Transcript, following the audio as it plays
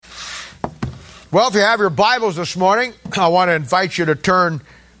Well, if you have your Bibles this morning, I want to invite you to turn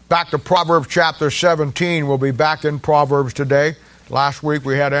back to Proverbs chapter 17. We'll be back in Proverbs today. Last week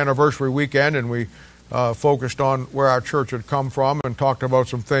we had anniversary weekend and we focused on where our church had come from and talked about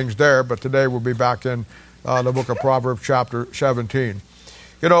some things there. But today we'll be back in the book of Proverbs chapter 17.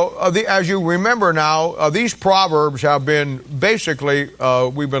 You know, as you remember now, these Proverbs have been basically,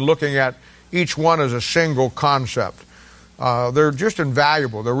 we've been looking at each one as a single concept. They're just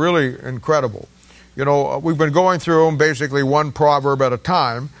invaluable. They're really incredible. You know, we've been going through them basically one proverb at a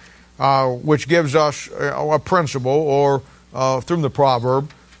time, which gives us a principle or through the proverb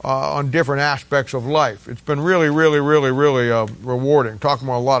on different aspects of life. It's been really rewarding, talking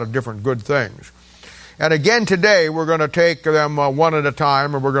about a lot of different good things. And again today, we're going to take them one at a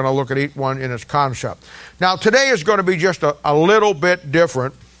time, and we're going to look at each one in its concept. Now, today is going to be just a little bit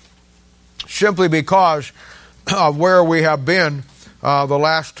different, simply because of where we have been the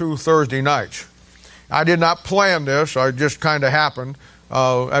last two Thursday nights. I did not plan this. It just kind of happened.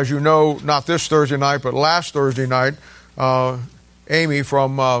 As you know, not this Thursday night, but last Thursday night, Amy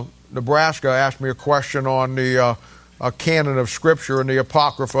from Nebraska asked me a question on the canon of Scripture and the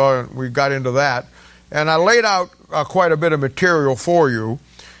Apocrypha, and we got into that. And I laid out quite a bit of material for you.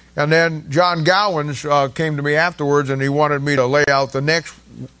 And then John Gowans came to me afterwards, and he wanted me to lay out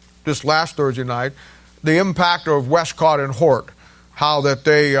this last Thursday night, the impact of Westcott and Hort. How that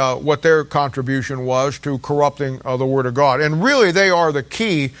they, what their contribution was to corrupting the Word of God. And really they are the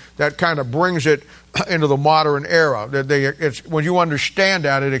key that kind of brings it into the modern era. When you understand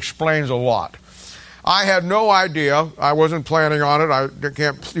that, it explains a lot. I had no idea. I wasn't planning on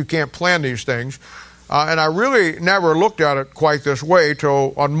it. You can't plan these things. And I really never looked at it quite this way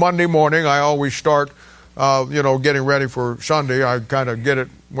till on Monday morning. I always start, getting ready for Sunday. I kind of get it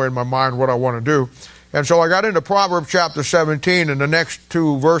in my mind what I want to do. And so I got into Proverbs chapter 17, and the next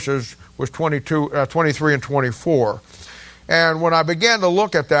two verses was 23 and 24. And when I began to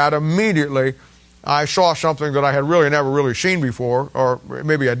look at that, immediately I saw something that I had never seen before, or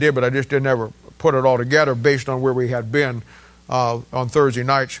maybe I did, but I just didn't ever put it all together based on where we had been on Thursday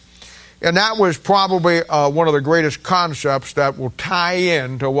nights. And that was probably one of the greatest concepts that will tie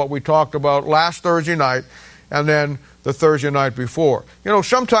in to what we talked about last Thursday night, and then the Thursday night before. You know,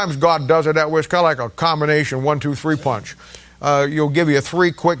 sometimes God does it that way. It's kind of like a combination 1, 2, 3 punch. You'll give you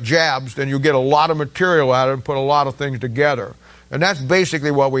 3 quick jabs, then you get a lot of material out of it and put a lot of things together. And that's basically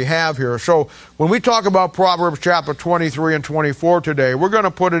what we have here. So when we talk about Proverbs chapter 23 and 24 today, we're going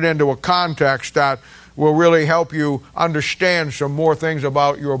to put it into a context that will really help you understand some more things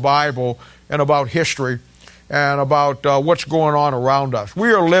about your Bible and about history and about what's going on around us.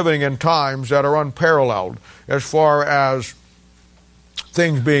 We are living in times that are unparalleled as far as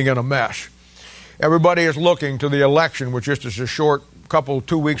things being in a mess. Everybody is looking to the election, which is just a short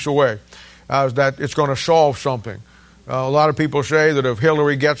 2 weeks away, as that it's going to solve something. A lot of people say that if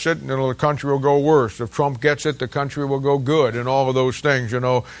Hillary gets it, the country will go worse. If Trump gets it, the country will go good, and all of those things,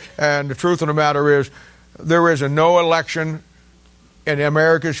 And the truth of the matter is, there is no election in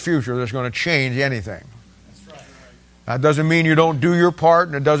America's future that's going to change anything. That doesn't mean you don't do your part,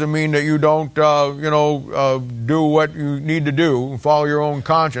 and it doesn't mean that you don't, do what you need to do and follow your own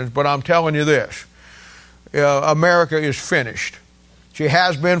conscience. But I'm telling you this, America is finished. She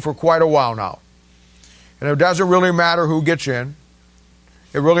has been for quite a while now. And it doesn't really matter who gets in.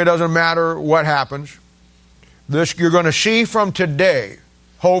 It really doesn't matter what happens. This you're going to see from today,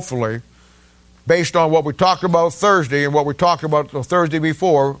 hopefully, based on what we talked about Thursday and what we talked about the Thursday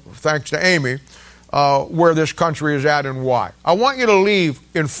before, thanks to Amy, where this country is at and why. I want you to leave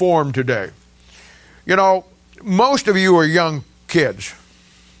informed today. You know, most of you are young kids.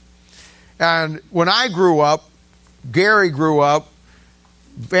 And when I grew up, Gary grew up,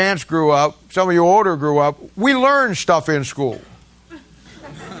 Vance grew up, some of you older grew up, we learned stuff in school.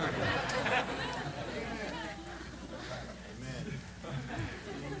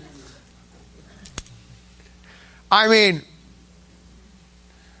 I mean,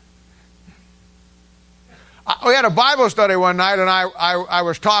 we had a Bible study one night, and I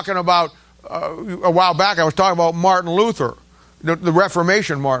was talking about, a while back, I was talking about Martin Luther, the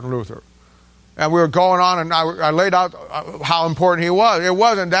Reformation Martin Luther. And we were going on, and I laid out how important he was. It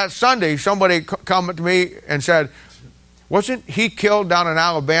wasn't that Sunday, somebody come to me and said, wasn't he killed down in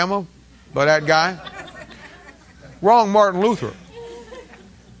Alabama by that guy? Wrong, Martin Luther.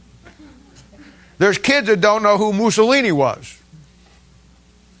 There's kids that don't know who Mussolini was.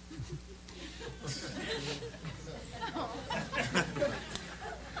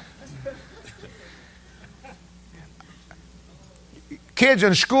 Kids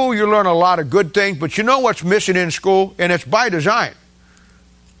in school, you learn a lot of good things, but you know what's missing in school? And it's by design.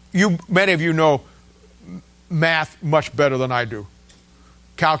 Many of you know math much better than I do.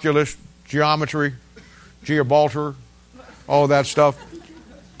 Calculus, geometry, Gibraltar, all that stuff.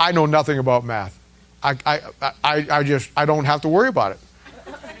 I know nothing about math. I don't have to worry about it.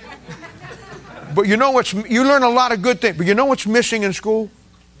 But you learn a lot of good things. But you know what's missing in school?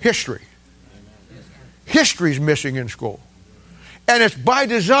 History. History's missing in school. And it's by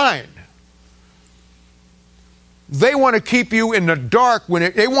design. They want to keep you in the dark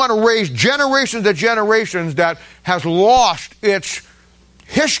they want to raise generations of generations that has lost its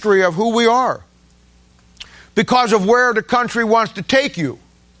history of who we are because of where the country wants to take you.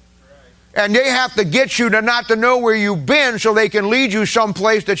 And they have to get you to not to know where you've been so they can lead you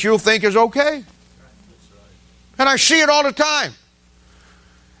someplace that you'll think is okay. And I see it all the time.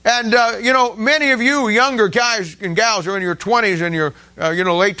 And, many of you younger guys and gals are in your 20s and your,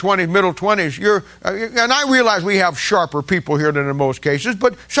 late 20s, middle 20s. And I realize we have sharper people here than in most cases,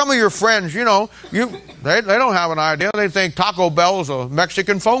 but some of your friends, they don't have an idea. They think Taco Bell is a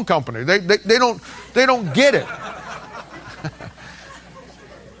Mexican phone company. They don't get it.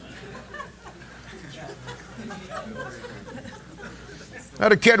 I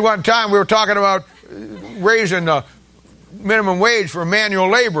had a kid one time, we were talking about raising minimum wage for manual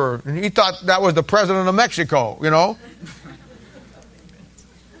labor, and he thought that was the president of Mexico,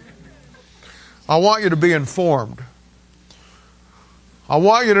 I want you to be informed. I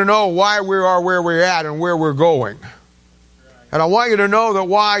want you to know why we are where we're at and where we're going. And I want you to know that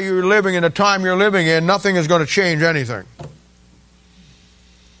while you're living in the time you're living in, nothing is going to change anything.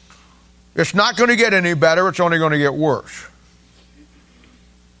 It's not going to get any better, it's only going to get worse.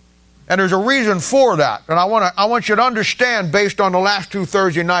 And there's a reason for that. And I want you to understand, based on the last 2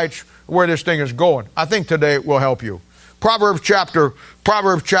 Thursday nights, where this thing is going. I think today it will help you. Proverbs chapter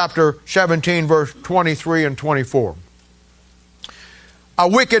 17, verse 23 and 24. A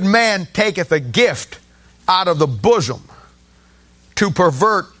wicked man taketh a gift out of the bosom to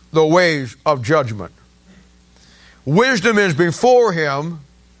pervert the ways of judgment. Wisdom is before him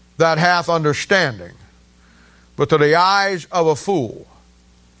that hath understanding, but to the eyes of a fool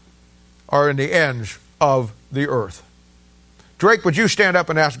are in the ends of the earth. Drake, would you stand up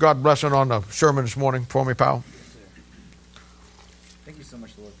and ask God blessing on the sermon this morning for me, pal? Thank you so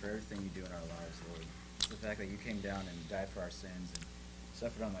much, Lord, for everything you do in our lives, Lord. The fact that you came down and died for our sins and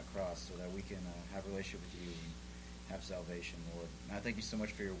suffered on that cross so that we can have a relationship with you and have salvation, Lord. And I thank you so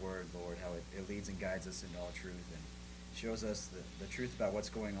much for your word, Lord, how it leads and guides us into all truth and shows us the truth about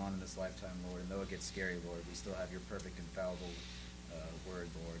what's going on in this lifetime, Lord. And though it gets scary, Lord, we still have your perfect, infallible word,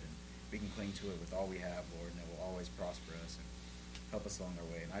 Lord. And we can cling to it with all we have, Lord, and it will always prosper us and help us along our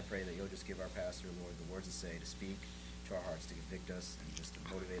way. And I pray that you'll just give our pastor, Lord, the words to say, to speak to our hearts, to convict us, and just to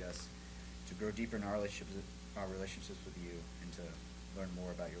motivate us to grow deeper in our relationships with you and to learn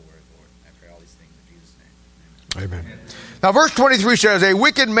more about your word, Lord. I pray all these things in Jesus' name. Amen. Now, verse 23 says, a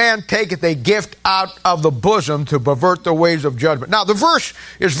wicked man taketh a gift out of the bosom to pervert the ways of judgment. Now, the verse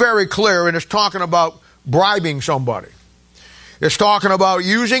is very clear, and it's talking about bribing somebody. It's talking about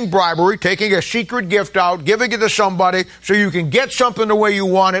using bribery, taking a secret gift out, giving it to somebody so you can get something the way you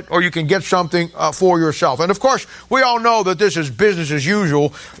want it, or you can get something for yourself. And of course, we all know that this is business as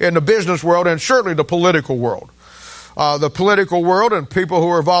usual in the business world and certainly the political world. The political world and people who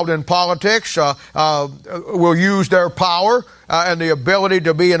are involved in politics will use their power and the ability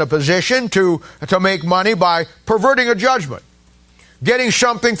to be in a position to make money by perverting a judgment. Getting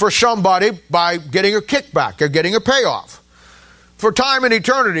something for somebody by getting a kickback or getting a payoff. For time and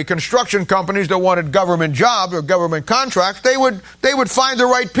eternity, construction companies that wanted government jobs or government contracts, they would find the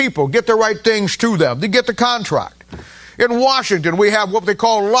right people, get the right things to them to get the contract. In Washington, we have what they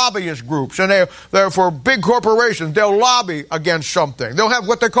call lobbyist groups, and they're for big corporations. They'll lobby against something. They'll have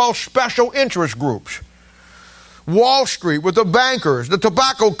what they call special interest groups. Wall Street with the bankers, the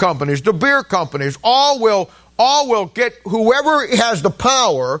tobacco companies, the beer companies, all will get whoever has the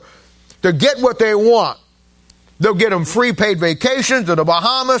power to get what they want. They'll get them free paid vacations to the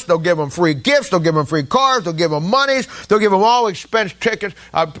Bahamas. They'll give them free gifts. They'll give them free cars. They'll give them monies. They'll give them all expense tickets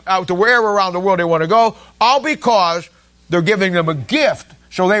out to wherever around the world they want to go, all because they're giving them a gift.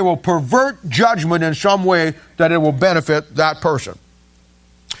 So they will pervert judgment in some way that it will benefit that person.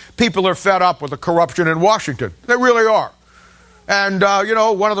 People are fed up with the corruption in Washington. They really are. And,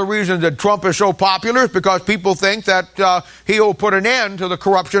 one of the reasons that Trump is so popular is because people think that he will put an end to the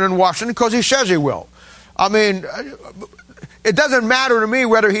corruption in Washington because he says he will. I mean, it doesn't matter to me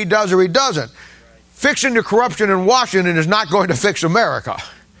whether he does or he doesn't. Fixing the corruption in Washington is not going to fix America.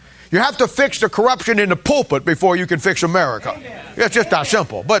 You have to fix the corruption in the pulpit before you can fix America. It's just that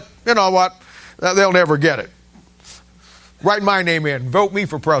simple. But you know what? They'll never get it. Write my name in. Vote me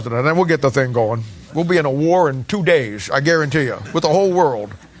for president, and we'll get the thing going. We'll be in a war in 2 days, I guarantee you, with the whole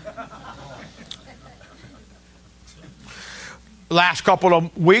world. Last couple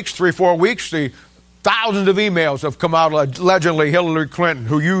of weeks, 3-4 weeks, the thousands of emails have come out allegedly Hillary Clinton,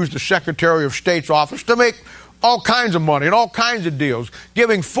 who used the Secretary of State's office to make all kinds of money and all kinds of deals,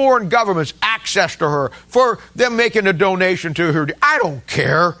 giving foreign governments access to her for them making a donation to her. I don't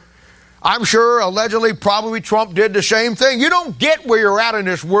care. I'm sure allegedly probably Trump did the same thing. You don't get where you're at in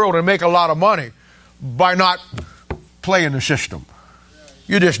this world and make a lot of money by not playing the system.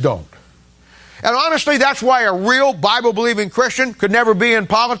 You just don't. And honestly, that's why a real Bible-believing Christian could never be in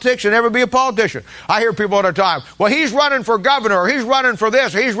politics and never be a politician. I hear people all the time, well, he's running for governor, or he's running for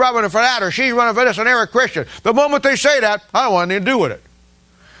this, or he's running for that, or she's running for this, and they're a Christian. The moment they say that, I don't want anything to do with it.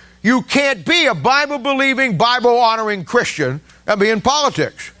 You can't be a Bible-believing, Bible-honoring Christian and be in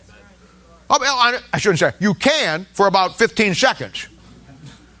politics. I shouldn't say, you can for about 15 seconds.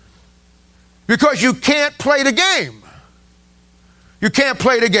 Because you can't play the game. You can't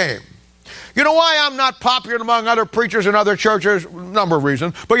play the game. You know why I'm not popular among other preachers in other churches? A number of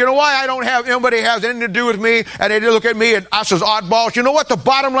reasons. But you know why I don't have anybody has anything to do with me and they look at me and us as oddballs? You know what the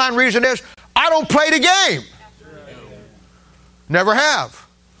bottom line reason is? I don't play the game. Never have.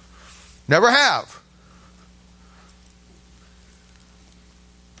 Never have.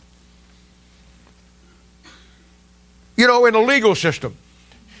 You know, in the legal system,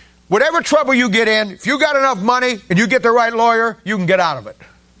 whatever trouble you get in, if you got enough money and you get the right lawyer, you can get out of it.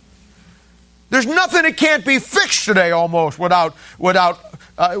 There's nothing that can't be fixed today almost without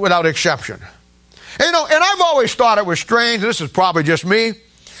exception. And, you know, and I've always thought it was strange, and this is probably just me.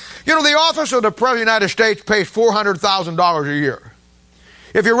 You know, the office of the President of the United States pays $400,000 a year.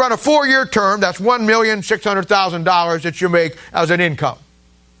 If you run a 4-year term, that's $1,600,000 that you make as an income.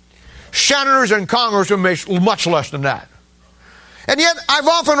 Senators and congressmen make much less than that. And yet, I've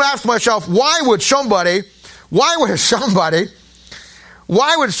often asked myself, why would somebody in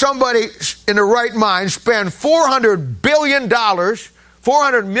the right mind spend $400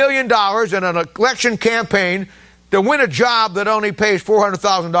 million in an election campaign to win a job that only pays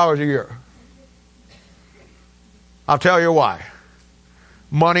 $400,000 a year? I'll tell you why.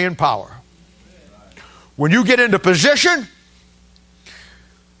 Money and power. When you get into position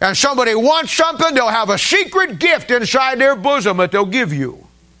and somebody wants something, they'll have a secret gift inside their bosom that they'll give you.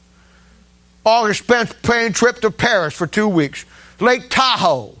 All expense paying trip to Paris for 2 weeks. Lake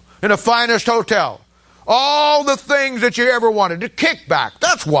Tahoe in the finest hotel. All the things that you ever wanted. The kickback.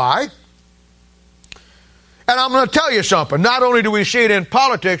 That's why. And I'm going to tell you something. Not only do we see it in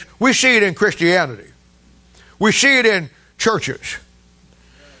politics, we see it in Christianity. We see it in churches.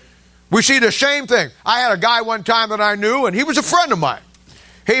 We see the same thing. I had a guy one time that I knew, and he was a friend of mine.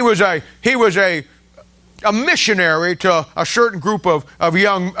 He was a missionary to a certain group of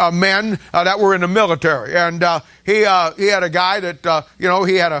young men that were in the military. And he had a guy that,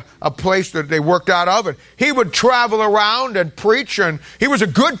 he had a place that they worked out of. And he would travel around and preach. And he was a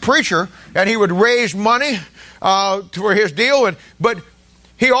good preacher. And he would raise money for his deal. But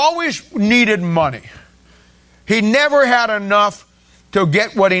he always needed money. He never had enough to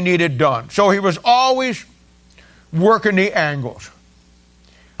get what he needed done. So he was always working the angles.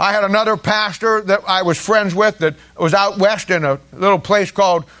 I had another pastor that I was friends with that was out west in a little place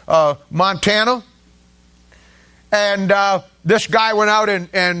called Montana. And this guy went out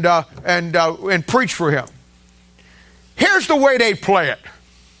and preached for him. Here's the way they play it.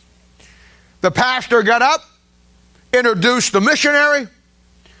 The pastor got up, introduced the missionary.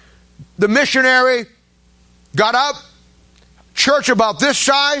 The missionary got up, church about this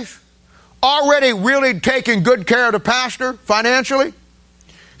size, already really taking good care of the pastor financially.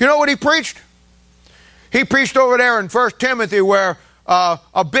 You know what he preached? He preached over there in 1 Timothy where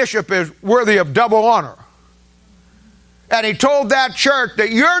a bishop is worthy of double honor. And he told that church that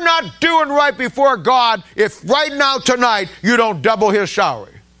you're not doing right before God if right now tonight you don't double his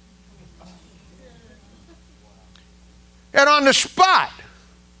salary. And on the spot,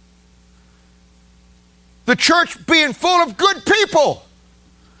 the church being full of good people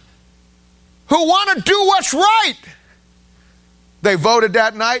who want to do what's right, they voted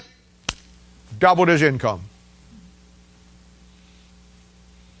that night, doubled his income.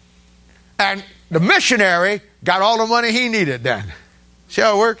 And the missionary got all the money he needed then. See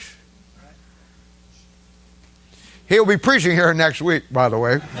how it works? He'll be preaching here next week, by the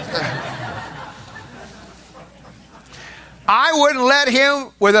way. I wouldn't let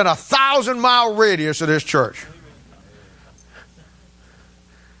him within a 1,000-mile radius of this church.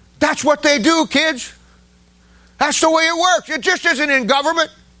 That's what they do, kids. That's the way it works. It just isn't in government.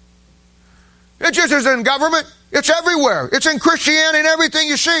 It just isn't in government. It's everywhere. It's in Christianity and everything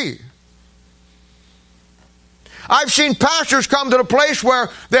you see. I've seen pastors come to the place where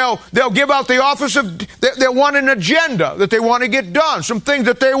they'll give out the office of, they want an agenda that they want to get done, some things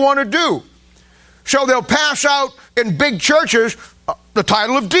that they want to do. So they'll pass out in big churches the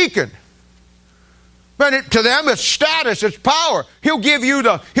title of deacon. But to them, it's status, it's power. He'll give you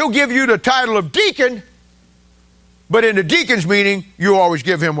the title of deacon, but in the deacon's meeting, you always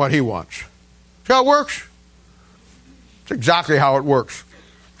give him what he wants. See how it works? It's exactly how it works.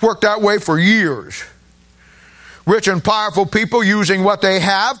 It's worked that way for years. Rich and powerful people using what they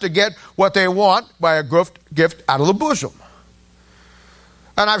have to get what they want by a gift out of the bosom.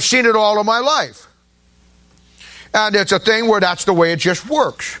 And I've seen it all of my life. And it's a thing where that's the way it just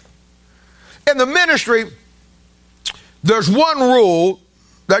works. In the ministry, there's one rule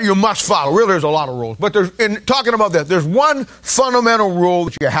that you must follow. Really, there's a lot of rules. But in talking about that, there's one fundamental rule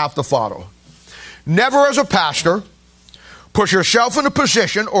that you have to follow. Never as a pastor put yourself in a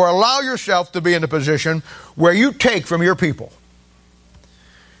position or allow yourself to be in a position where you take from your people.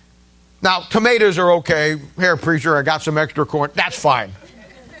 Now, tomatoes are okay. Here, preacher, I got some extra corn. That's fine.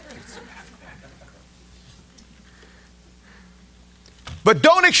 But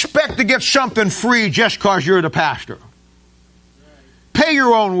don't expect to get something free just because you're the pastor. Pay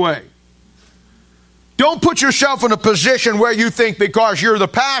your own way. Don't put yourself in a position where you think because you're the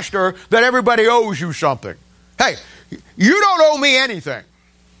pastor that everybody owes you something. Hey, you don't owe me anything.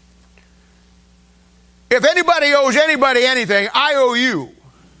 If anybody owes anybody anything, I owe you.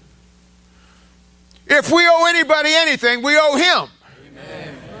 If we owe anybody anything, we owe him.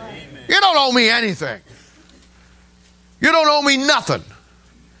 Amen. You don't owe me anything. You don't owe me nothing.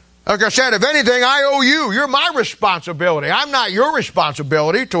 Like I said, if anything, I owe you. You're my responsibility. I'm not your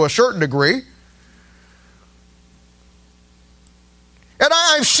responsibility to a certain degree. And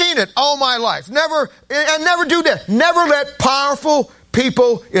I've seen it all my life. Never do that. Never let powerful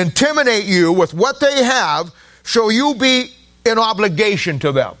people intimidate you with what they have so you be in obligation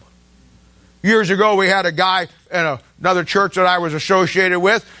to them. Years ago, we had a guy in another church that I was associated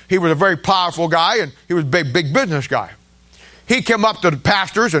with. He was a very powerful guy, and he was a big business guy. He came up to the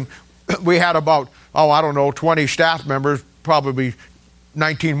pastors, and we had about, 20 staff members, probably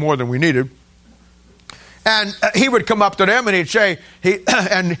 19 more than we needed. And he would come up to them and he'd say, he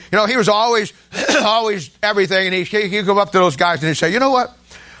was always everything. And he'd come up to those guys and he'd say, you know what?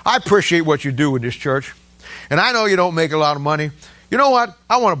 I appreciate what you do in this church. And I know you don't make a lot of money. You know what?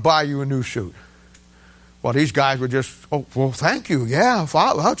 I want to buy you a new suit. Well, these guys would just, oh, well, thank you. Yeah,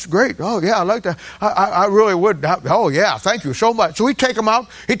 that's great. Oh, yeah, I like that. I really would. Oh, yeah, thank you so much. So he'd take them out.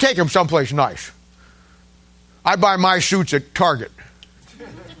 He'd take them someplace nice. I'd buy my suits at Target.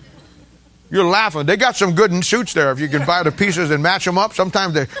 You're laughing. They got some good suits there if you can buy the pieces and match them up.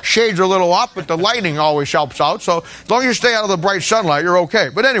 Sometimes the shades are a little off, but the lighting always helps out. So as long as you stay out of the bright sunlight, you're okay.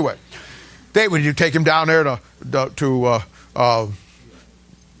 But anyway, you take him down there to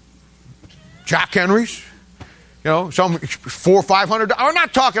Jack Henry's. Some $400 or $500. I'm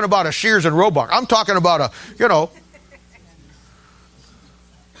not talking about a Sears and Roebuck. I'm talking about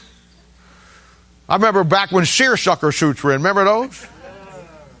I remember back when seersucker suits were in. Remember those?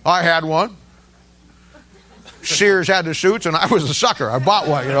 I had one. Sears had the suits, and I was a sucker. I bought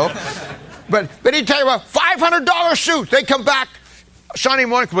one, But he'd tell you about $500 suits. They come back Sunday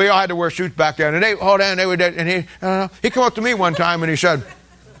morning, because we all had to wear suits back then. And he came up to me one time and he said,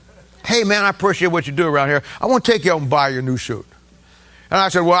 hey, man, I appreciate what you do around here. I want to take you out and buy your new suit. And I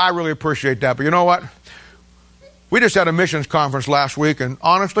said, well, I really appreciate that. But you know what? We just had a missions conference last week, and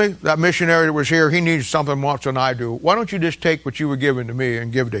honestly, that missionary that was here, he needs something more than I do. Why don't you just take what you were giving to me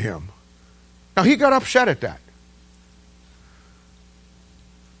and give to him? Now, he got upset at that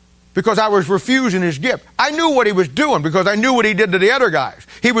because I was refusing his gift. I knew what he was doing because I knew what he did to the other guys.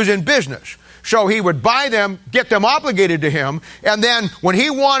 He was in business. So he would buy them, get them obligated to him, and then when he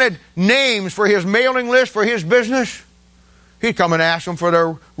wanted names for his mailing list for his business, he'd come and ask them for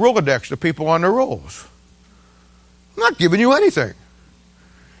their Rolodex, the people on their rolls. I'm not giving you anything.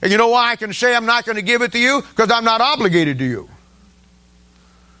 And you know why I can say I'm not going to give it to you? Because I'm not obligated to you.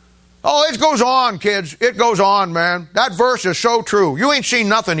 Oh, it goes on, kids. It goes on, man. That verse is so true. You ain't seen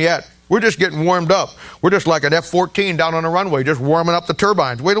nothing yet. We're just getting warmed up. We're just like an F-14 down on the runway, just warming up the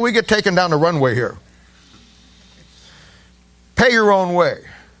turbines. Wait till we get taken down the runway here. Pay your own way.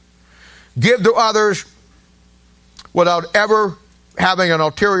 Give to others without ever having an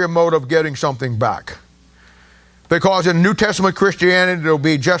ulterior motive of getting something back. Because in New Testament Christianity, it'll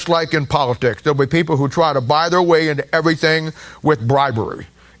be just like in politics. There'll be people who try to buy their way into everything with bribery.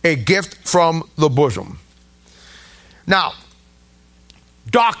 A gift from the bosom. Now,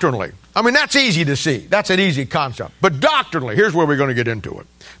 doctrinally, I mean, that's easy to see. That's an easy concept. But doctrinally, here's where we're going to get into it.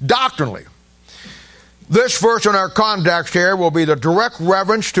 Doctrinally, this verse in our context here will be the direct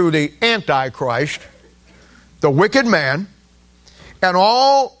reference to the Antichrist, the wicked man, and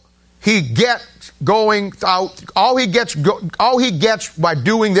all he gets going out, all he gets by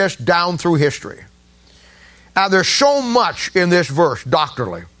doing this down through history. And there's so much in this verse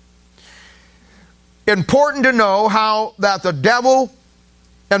doctrinally. Important to know how that the devil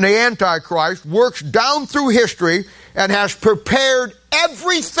and the Antichrist works down through history and has prepared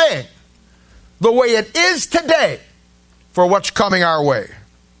everything the way it is today for what's coming our way.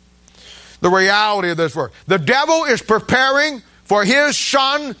 The reality of this verse. The devil is preparing for his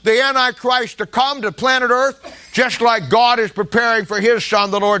son, the Antichrist, to come to planet Earth, just like God is preparing for his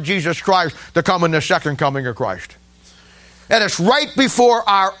son, the Lord Jesus Christ, to come in the second coming of Christ. And it's right before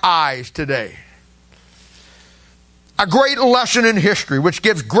our eyes today. A great lesson in history, which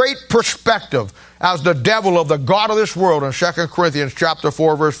gives great perspective as the devil of the God of this world in 2 Corinthians chapter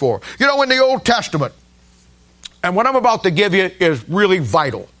 4, verse 4. You know, in the Old Testament, and what I'm about to give you is really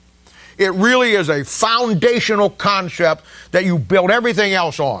vital. It really is a foundational concept that you build everything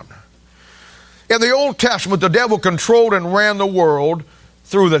else on. In the Old Testament, the devil controlled and ran the world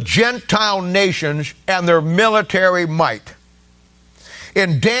through the Gentile nations and their military might.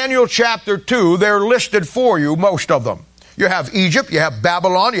 In Daniel chapter 2, they're listed for you, most of them. You have Egypt, you have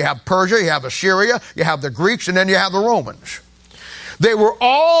Babylon, you have Persia, you have Assyria, you have the Greeks, and then you have the Romans. They were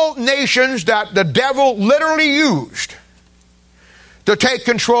all nations that the devil literally used to take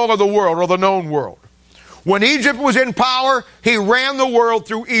control of the world, or the known world. When Egypt was in power, he ran the world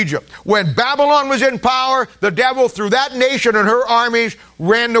through Egypt. When Babylon was in power, the devil, through that nation and her armies,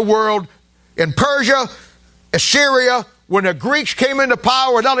 ran the world. In Persia, Assyria, when the Greeks came into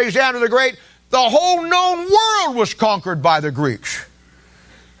power with Alexander the Great, the whole known world was conquered by the Greeks.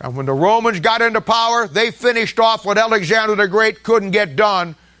 And when the Romans got into power, they finished off what Alexander the Great couldn't get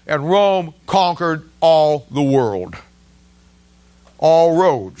done, and Rome conquered all the world. All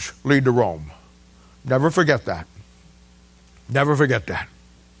roads lead to Rome. Never forget that. Never forget that.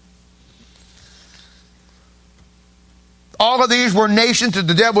 All of these were nations that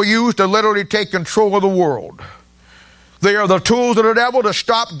the devil used to literally take control of the world. They are the tools of the devil to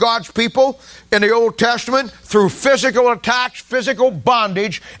stop God's people in the Old Testament through physical attacks, physical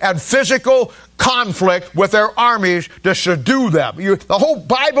bondage, and physical conflict with their armies to subdue them. The whole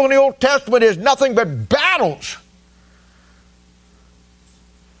Bible in the Old Testament is nothing but battles.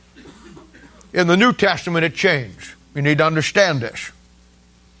 In the New Testament, it changed. You need to understand this.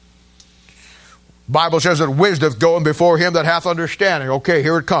 The Bible says that wisdom goeth before him that hath understanding. Okay,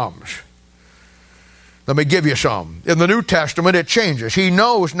 here it comes. Let me give you some. In the New Testament, it changes. He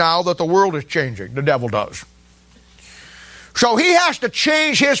knows now that the world is changing. The devil does. So he has to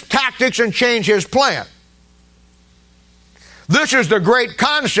change his tactics and change his plan. This is the great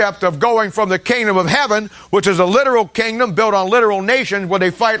concept of going from the kingdom of heaven, which is a literal kingdom built on literal nations where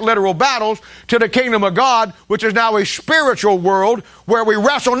they fight literal battles, to the kingdom of God, which is now a spiritual world where we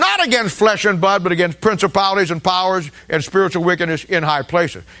wrestle not against flesh and blood, but against principalities and powers and spiritual wickedness in high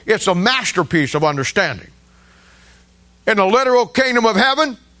places. It's a masterpiece of understanding. In the literal kingdom of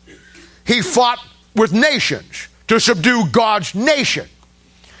heaven, he fought with nations to subdue God's nation.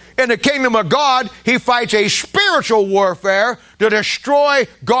 In the kingdom of God, he fights a spiritual warfare to destroy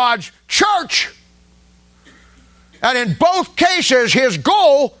God's church. And in both cases, his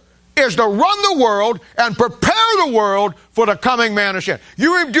goal is to run the world and prepare the world for the coming man of sin.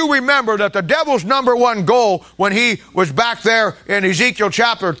 You do remember that the devil's number one goal when he was back there in Ezekiel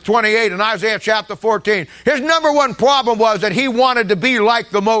chapter 28 and Isaiah chapter 14, his number one problem was that he wanted to be like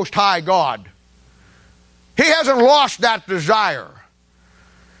the Most High God. He hasn't lost that desire.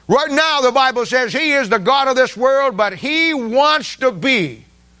 Right now, the Bible says he is the God of this world, but he wants to be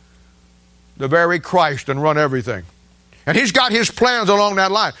the very Christ and run everything. And he's got his plans along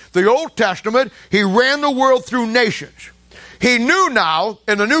that line. The Old Testament, he ran the world through nations. He knew now,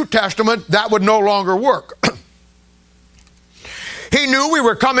 in the New Testament, that would no longer work. He knew we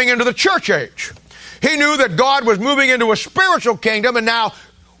were coming into the church age. He knew that God was moving into a spiritual kingdom, and now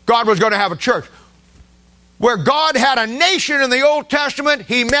God was going to have a church. Where God had a nation in the Old Testament,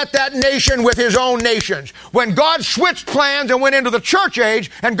 he met that nation with his own nations. When God switched plans and went into the church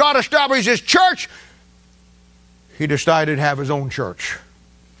age, and God established his church, he decided to have his own church.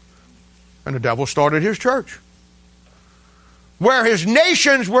 And the devil started his church. Where his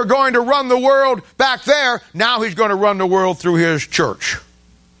nations were going to run the world back there, now he's going to run the world through his church.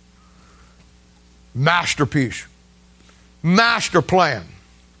 Masterpiece. Master plan.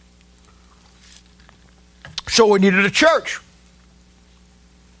 So we needed a church.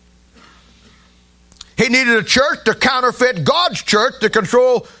 He needed a church to counterfeit God's church to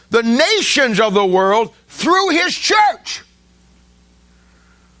control the nations of the world through his church.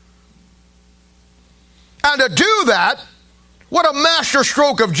 And to do that, what a master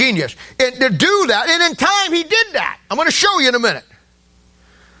stroke of genius. And to do that, and in time he did that. I'm going to show you in a minute.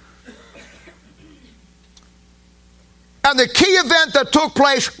 And the key event that took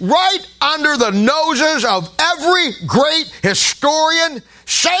place right under the noses of every great historian,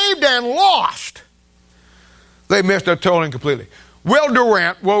 saved and lost, they missed it totally and completely. Will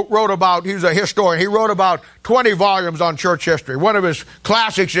Durant wrote about, he's a historian, he wrote about 20 volumes on church history. One of his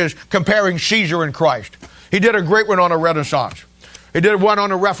classics is Comparing Caesar and Christ. He did a great one on the Renaissance. He did one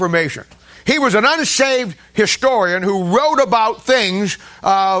on the Reformation. He was an unsaved historian who wrote about things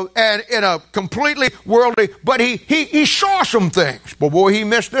and in a completely worldly, but he saw some things. But boy, he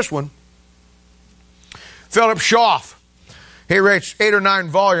missed this one. Philip Schaff, he writes 8 or 9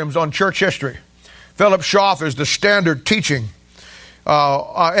 volumes on church history. Philip Schaff is the standard teaching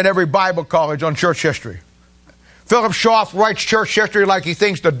in every Bible college on church history. Philip Schaff writes church history like he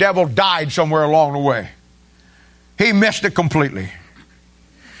thinks the devil died somewhere along the way. He missed it completely.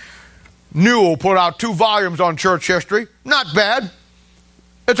 Newell put out 2 volumes on church history. Not bad.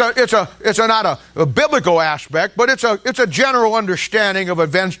 It's not a biblical aspect, but it's a general understanding of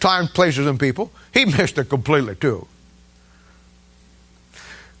events, times, places, and people. He missed it completely too.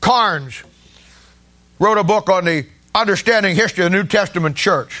 Carnes wrote a book on the understanding history of the New Testament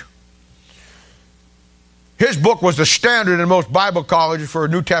church. His book was the standard in most Bible colleges for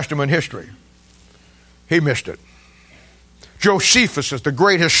New Testament history. He missed it. Josephus is the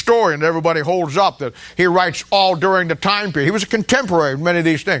great historian that everybody holds up, that he writes all during the time period. He was a contemporary of many of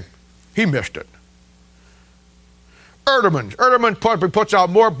these things. He missed it. Erdemann probably puts out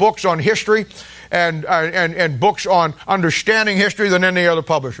more books on history and books on understanding history than any other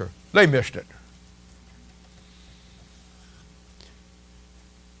publisher. They missed it.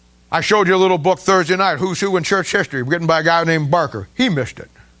 I showed you a little book Thursday night, Who's Who in Church History, written by a guy named Barker. He missed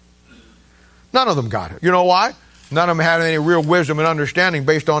it. None of them got it. You know why? None of them had any real wisdom and understanding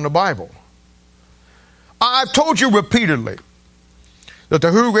based on the Bible. I've told you repeatedly that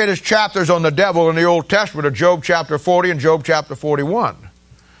the 2 greatest chapters on the devil in the Old Testament are Job chapter 40 and Job chapter 41.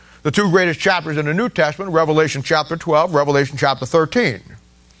 The 2 greatest chapters in the New Testament, Revelation chapter 12, Revelation chapter 13.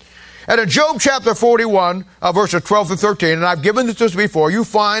 And in Job chapter 41, verses 12 through 13, and I've given this to you before, you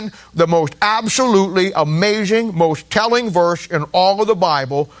find the most absolutely amazing, most telling verse in all of the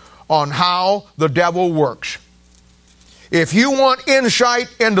Bible on how the devil works. If you want insight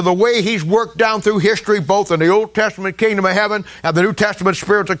into the way he's worked down through history, both in the Old Testament kingdom of heaven and the New Testament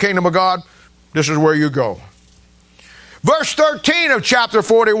spiritual kingdom of God, this is where you go. Verse 13 of chapter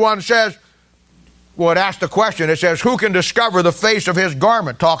 41 says, well, it asks the question, it says, who can discover the face of his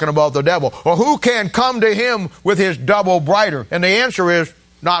garment, talking about the devil, or who can come to him with his double brighter? And the answer is,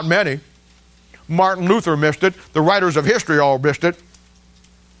 not many. Martin Luther missed it. The writers of history all missed it.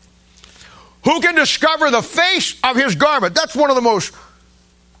 Who can discover the face of his garment? That's one of the most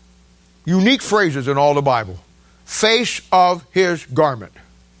unique phrases in all the Bible. Face of his garment.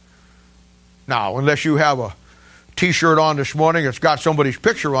 Now, unless you have a t-shirt on this morning that's got somebody's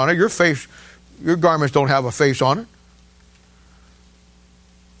picture on it, your garments don't have a face on it.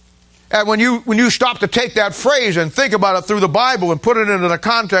 And when you stop to take that phrase and think about it through the Bible and put it into the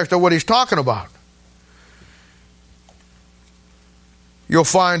context of what he's talking about, you'll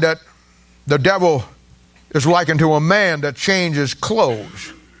find that the devil is likened to a man that changes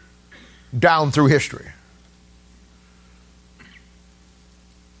clothes down through history.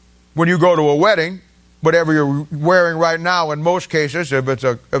 When you go to a wedding, whatever you're wearing right now, in most cases, if it's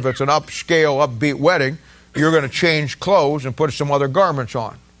an upscale, upbeat wedding, you're going to change clothes and put some other garments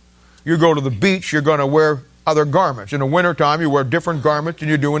on. You go to the beach, you're going to wear other garments. In the wintertime, you wear different garments than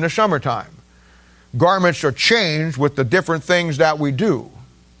you do in the summertime. Garments are changed with the different things that we do.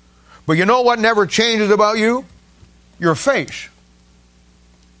 But you know what never changes about you? Your face.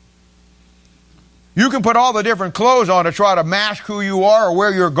 You can put all the different clothes on to try to mask who you are or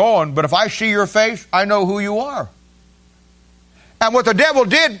where you're going, but if I see your face, I know who you are. And what the devil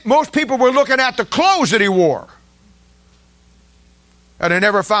did, most people were looking at the clothes that he wore. And they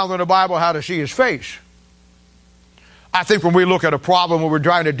never found in the Bible how to see his face. I think when we look at a problem we're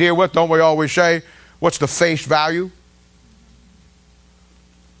trying to deal with, don't we always say, what's the face value?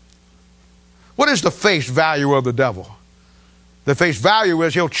 What is the face value of the devil? The face value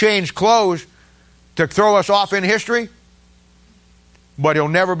is he'll change clothes to throw us off in history, but he'll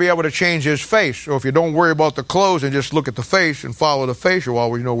never be able to change his face. So if you don't worry about the clothes and just look at the face and follow the face, you'll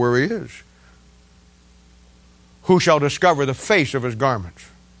always know where he is. Who shall discover the face of his garments?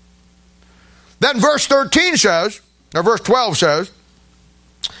 Then verse 13 says, or verse 12 says,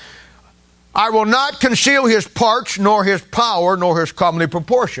 I will not conceal his parts, nor his power, nor his comely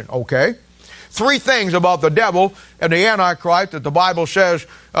proportion. Okay. Three things about the devil and the Antichrist that the Bible says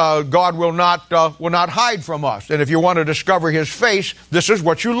God will not hide from us. And if you want to discover his face, this is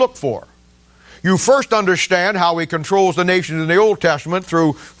what you look for. You first understand how he controls the nations in the Old Testament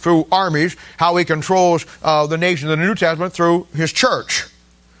through armies, how he controls the nations in the New Testament through his church.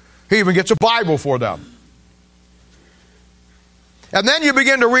 He even gets a Bible for them. And then you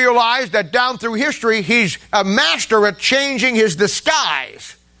begin to realize that down through history, he's a master at changing his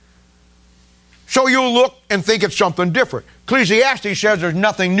disguise. So you'll look and think it's something different. Ecclesiastes says there's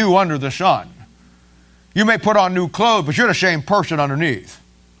nothing new under the sun. You may put on new clothes, but you're the same person underneath.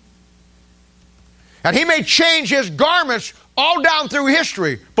 And he may change his garments all down through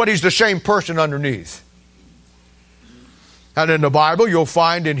history, but he's the same person underneath. And in the Bible, you'll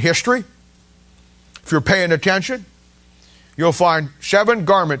find in history, if you're paying attention, you'll find 7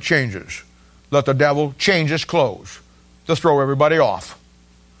 garment changes. Let the devil change his clothes to throw everybody off.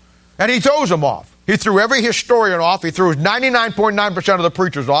 And he throws them off. He threw every historian off. He threw 99.9% of the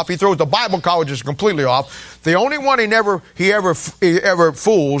preachers off. He throws the Bible colleges completely off. The only one he ever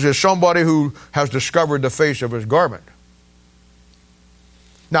fools is somebody who has discovered the face of his garment.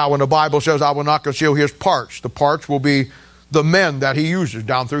 Now, when the Bible says, I will not conceal his parts, the parts will be the men that he uses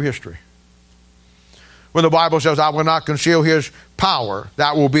down through history. When the Bible says, I will not conceal his power,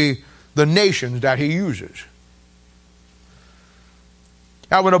 that will be the nations that he uses.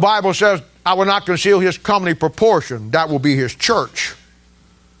 Now, when the Bible says, I will not conceal his comely proportion, that will be his church,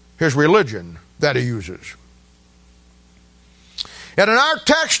 his religion that he uses. And in our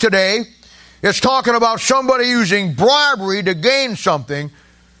text today, it's talking about somebody using bribery to gain something,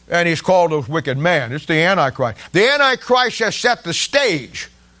 and he's called a wicked man. It's the Antichrist. The Antichrist has set the stage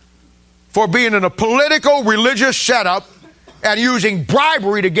for being in a political, religious setup and using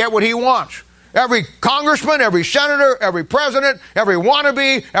bribery to get what he wants. Every congressman, every senator, every president, every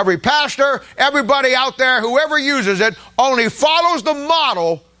wannabe, every pastor, everybody out there, whoever uses it, only follows the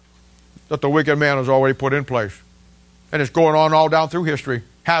model that the wicked man has already put in place. And it's going on all down through history.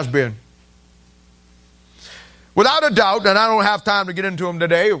 Has been. Without a doubt, and I don't have time to get into them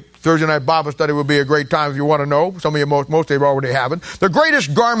today, Thursday night Bible study would be a great time if you want to know. Some of you, most of you already haven't. The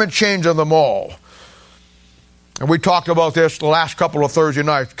greatest garment change of them all, and we talked about this the last couple of Thursday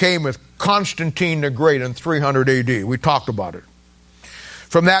nights, came with Constantine the Great in 300 AD. We talked about it.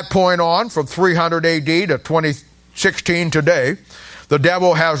 From that point on, from 300 AD to 2016 today, the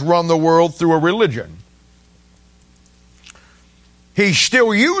devil has run the world through a religion. He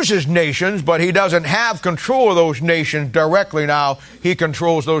still uses nations, but he doesn't have control of those nations directly now. He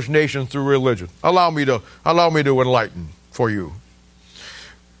controls those nations through religion. Allow me to enlighten for you.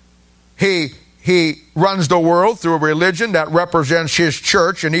 He runs the world through a religion that represents his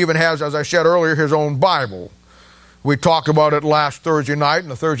church and even has, as I said earlier, his own Bible. We talked about it last Thursday night and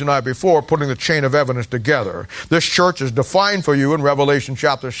the Thursday night before, putting the chain of evidence together. This church is defined for you in Revelation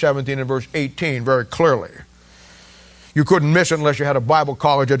chapter 17 and verse 18 very clearly. You couldn't miss it unless you had a Bible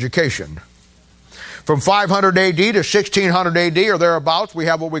college education. From 500 AD to 1600 AD or thereabouts, we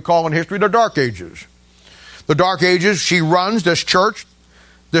have what we call in history the Dark Ages. The Dark Ages, she runs this church.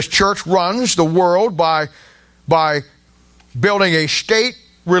 This church runs the world by building a state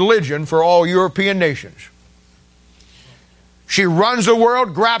religion for all European nations. She runs the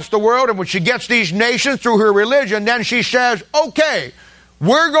world, grabs the world, and when she gets these nations through her religion, then she says, okay,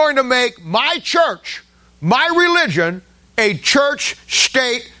 we're going to make my church, my religion, a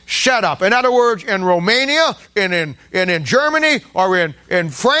church-state setup. In other words, in Romania, in Germany, or in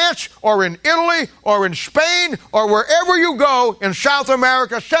France, or in Italy, or in Spain, or wherever you go, in South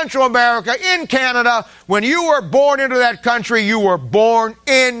America, Central America, in Canada, when you were born into that country, you were born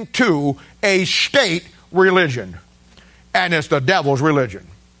into a state religion. And it's the devil's religion.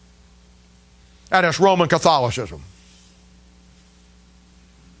 And it's Roman Catholicism.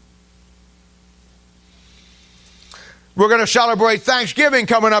 We're going to celebrate Thanksgiving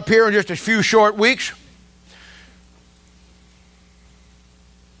coming up here in just a few short weeks.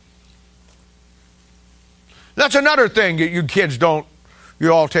 That's another thing that you kids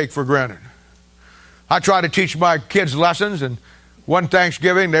you all take for granted. I try to teach my kids lessons, and one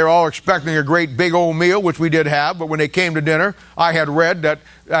Thanksgiving, they were all expecting a great big old meal, which we did have, but when they came to dinner, I had read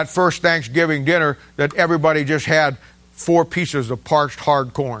that first Thanksgiving dinner that everybody just had 4 pieces of parched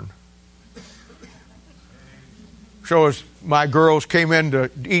hard corn. So as my girls came in to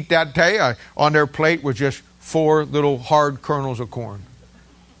eat that day, on their plate was just 4 little hard kernels of corn.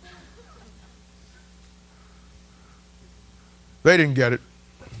 They didn't get it.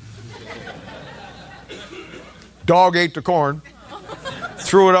 Dog ate the corn.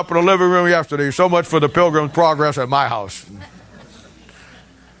 Threw it up in the living room yesterday. So much for the Pilgrim's Progress at my house.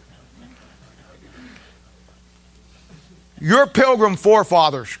 Your Pilgrim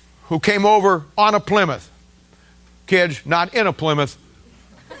forefathers who came over on a Plymouth. Kids, not in a Plymouth,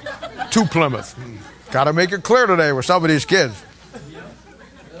 to Plymouth. Got to make it clear today with some of these kids.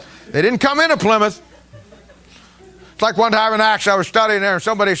 They didn't come in a Plymouth. It's like one time in Acts, I was studying there, and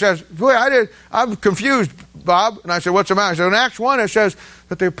somebody says, boy, I'm confused, Bob. And I said, what's the matter? I said, in Acts 1, it says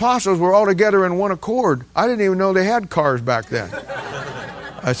that the apostles were all together in one accord. I didn't even know they had cars back then.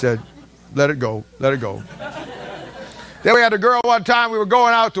 I said, let it go, let it go. Then we had a girl one time, we were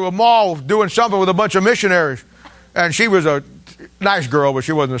going out to a mall doing something with a bunch of missionaries. And she was a nice girl, but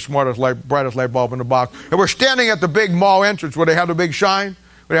she wasn't the smartest, brightest light bulb in the box. And we're standing at the big mall entrance where they have the big sign,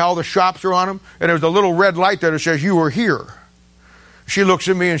 where all the shops are on them. And there's a little red light there that says, you were here. She looks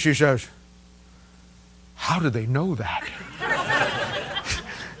at me and she says, how did they know that?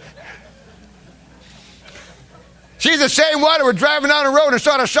 She's the same one. We're driving down the road and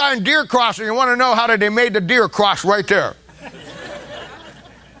saw a sign, deer crossing. You want to know how they made the deer cross right there.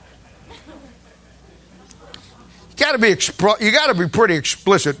 You got to be pretty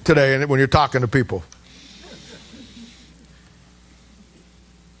explicit today when you're talking to people.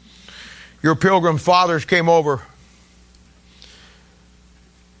 Your Pilgrim fathers came over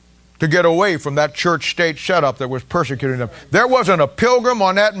to get away from that church-state setup that was persecuting them. There wasn't a pilgrim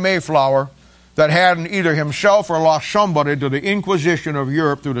on that Mayflower that hadn't either himself or lost somebody to the Inquisition of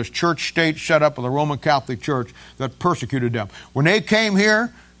Europe through this church-state setup of the Roman Catholic Church that persecuted them. When they came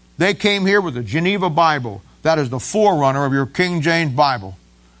here with the Geneva Bible. That is the forerunner of your King James Bible.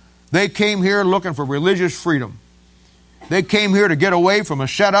 They came here looking for religious freedom. They came here to get away from a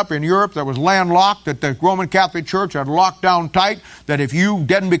setup in Europe that was landlocked, that the Roman Catholic Church had locked down tight, that if you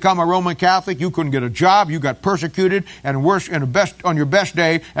didn't become a Roman Catholic, you couldn't get a job, you got persecuted, and worse, on your best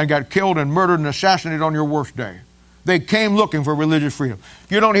day, and got killed and murdered and assassinated on your worst day. They came looking for religious freedom.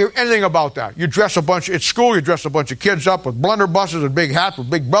 You don't hear anything about that. At school, you dress a bunch of kids up with blunderbusses and big hats with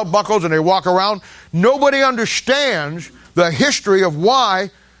big belt buckles, and they walk around. Nobody understands the history of why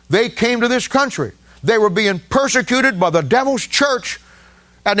they came to this country. They were being persecuted by the devil's church,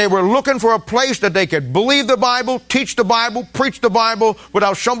 and they were looking for a place that they could believe the Bible, teach the Bible, preach the Bible,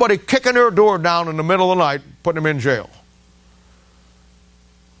 without somebody kicking their door down in the middle of the night, putting them in jail.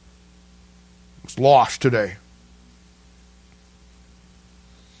 It's lost today.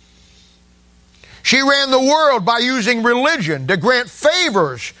 She ran the world by using religion to grant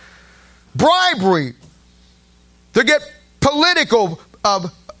favors, bribery, to get political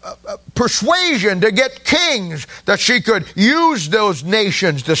persuasion, to get kings, that she could use those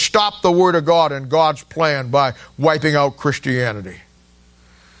nations to stop the Word of God and God's plan by wiping out Christianity.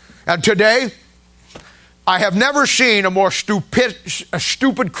 And today, I have never seen a more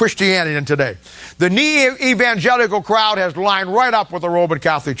stupid Christianity than today. The neo-evangelical crowd has lined right up with the Roman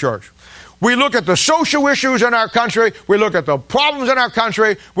Catholic Church. We look at the social issues in our country. We look at the problems in our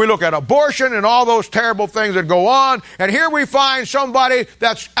country. We look at abortion and all those terrible things that go on. And here we find somebody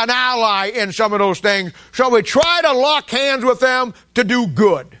that's an ally in some of those things. So we try to lock hands with them to do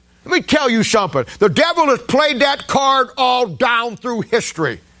good. Let me tell you something. The devil has played that card all down through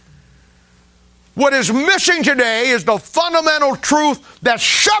history. What is missing today is the fundamental truth that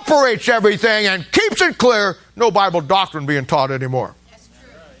separates everything and keeps it clear. No Bible doctrine being taught anymore.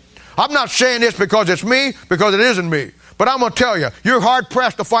 I'm not saying this because it's me, because it isn't me. But I'm going to tell you, you're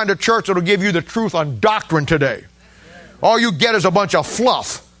hard-pressed to find a church that will give you the truth on doctrine today. All you get is a bunch of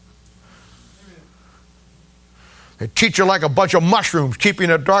fluff. They teach you like a bunch of mushrooms, keep you in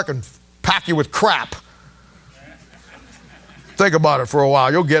the dark and pack you with crap. Think about it for a while.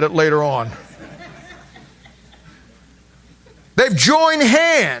 You'll get it later on. They've joined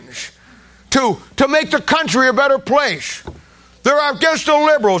hands to make the country a better place. They're against the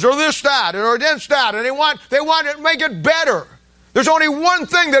liberals, or this, that, or against that, and they want to make it better. There's only one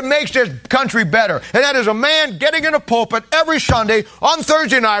thing that makes this country better, and that is a man getting in a pulpit every Sunday, on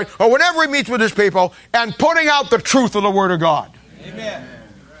Thursday night, or whenever he meets with his people, and putting out the truth of the Word of God. Amen.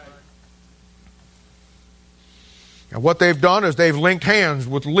 And what they've done is they've linked hands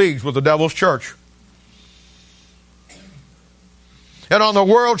with leagues with the devil's church. And on the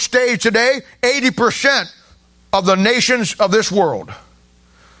world stage today, 80% of the nations of this world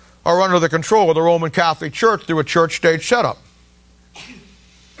are under the control of the Roman Catholic Church through a church-state setup.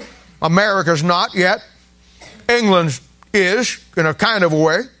 America's not yet. England's is, in a kind of a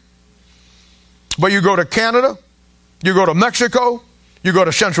way. But you go to Canada, you go to Mexico, you go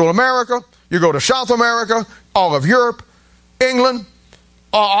to Central America, you go to South America, all of Europe, England,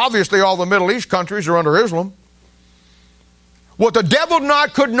 obviously all the Middle East countries are under Islam. What the devil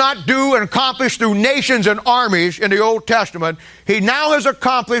could not do and accomplish through nations and armies in the Old Testament, he now has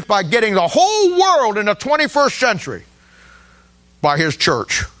accomplished by getting the whole world in the 21st century by his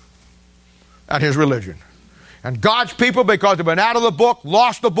church and his religion. And God's people, because they've been out of the book,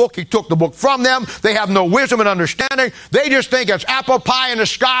 lost the book, he took the book from them. They have no wisdom and understanding. They just think it's apple pie in the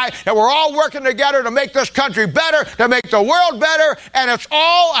sky, and we're all working together to make this country better, to make the world better, and it's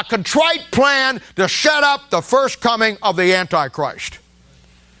all a contrite plan to set up the first coming of the Antichrist.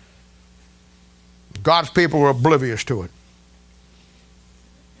 God's people were oblivious to it.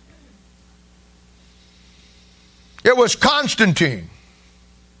 It was Constantine.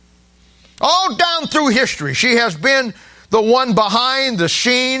 All down through history, she has been the one behind the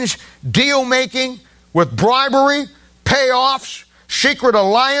scenes, deal-making with bribery, payoffs, secret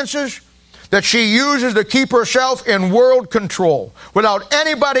alliances that she uses to keep herself in world control without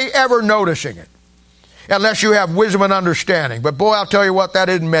anybody ever noticing it, unless you have wisdom and understanding. But boy, I'll tell you what, that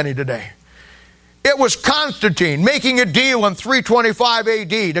isn't many today. It was Constantine making a deal in 325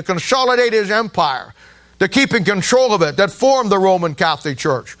 AD to consolidate his empire, to keep in control of it, that formed the Roman Catholic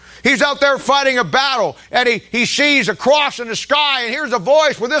Church. He's out there fighting a battle, and he sees a cross in the sky, and hears a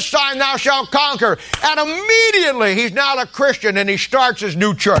voice, with this sign thou shalt conquer. And immediately he's now a Christian, and he starts his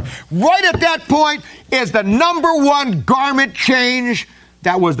new church. Right at that point is the number one garment change.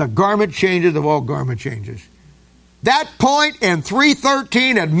 That was the garment changes of all garment changes. That point in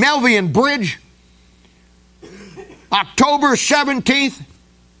 313 at Melvian Bridge, October 17th,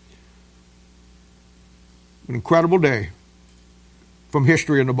 an incredible day from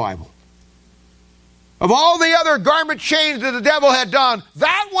history in the Bible. Of all the other garment changes that the devil had done,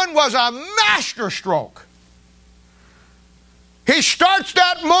 that one was a masterstroke. He starts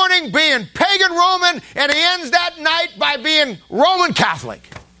that morning being pagan Roman, and he ends that night by being Roman Catholic,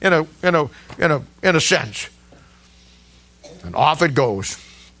 in a sense. And off it goes.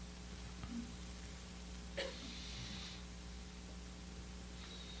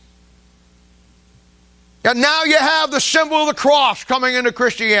 And now you have the symbol of the cross coming into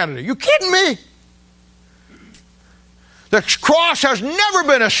Christianity. You kidding me? The cross has never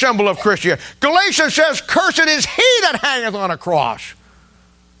been a symbol of Christianity. Galatians says, cursed is he that hangeth on a cross.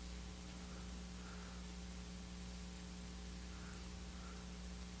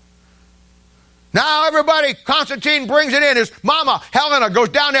 Now everybody, Constantine brings it in. His mama, Helena, goes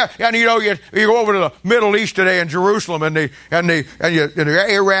down there, and you go over to the Middle East today in Jerusalem, and the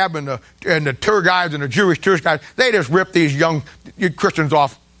Arab and the tour guides and the Jewish tour guides, they just rip these young Christians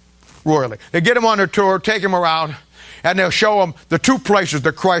off royally. They get them on their tour, take them around, and they'll show them the two places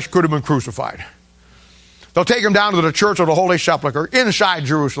that Christ could have been crucified. They'll take them down to the Church of the Holy Sepulchre inside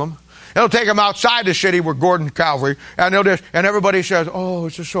Jerusalem. They'll take them outside the city where Gordon Calvary, and everybody says, "Oh,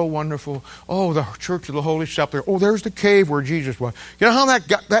 it's just so wonderful. Oh, the Church of the Holy Sepulchre. Oh, there's the cave where Jesus was." You know how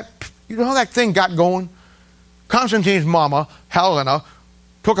that thing got going? Constantine's mama, Helena,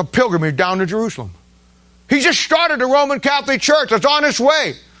 took a pilgrimage down to Jerusalem. He just started the Roman Catholic Church. It's on its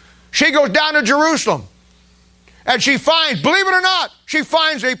way. She goes down to Jerusalem, and she finds, believe it or not, she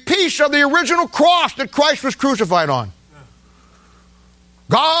finds a piece of the original cross that Christ was crucified on.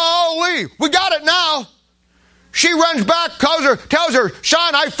 Golly, we got it now. She runs back, tells her,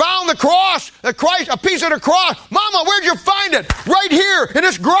 "Son, I found the cross, a piece of the cross." "Mama, where'd you find it?" "Right here in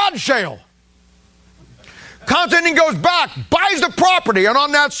this garage sale." Constantine goes back, buys the property, and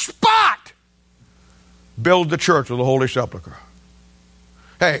on that spot builds the Church of the Holy Sepulchre.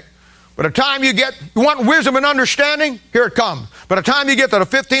 Hey, by the time you want wisdom and understanding, here it comes. By the time you get to the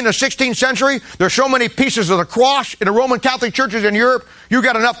 15th and 16th century, there's so many pieces of the cross in the Roman Catholic churches in Europe, you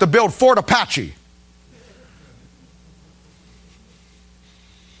got enough to build Fort Apache.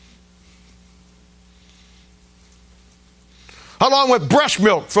 Along with breast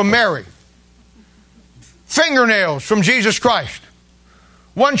milk from Mary, fingernails from Jesus Christ.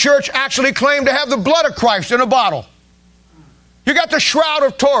 One church actually claimed to have the blood of Christ in a bottle. You got the Shroud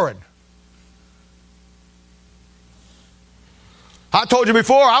of Turin. I told you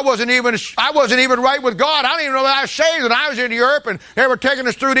before, I wasn't even right with God. I don't even know that I was saved. And I was in Europe, and they were taking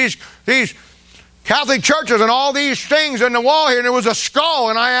us through these Catholic churches and all these things in the wall here, and there was a skull.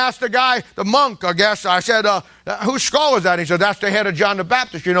 And I asked the guy, the monk, I guess, I said, "Whose skull is that?" He said, "That's the head of John the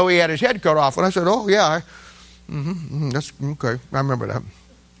Baptist. You know, he had his head cut off." And I said, "Oh, yeah, that's okay. I remember that."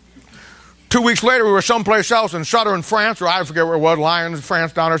 2 weeks later, we were someplace else in southern France, or I forget where it was, Lyons,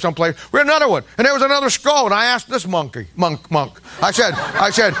 France, down there someplace. We had another one, and there was another skull, and I asked this monk. I said,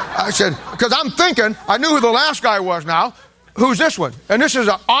 because I'm thinking, I knew who the last guy was now. Who's this one? And this is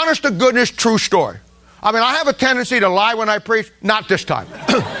an honest-to-goodness true story. I mean, I have a tendency to lie when I preach. Not this time.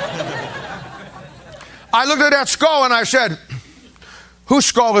 I looked at that skull, and I said, whose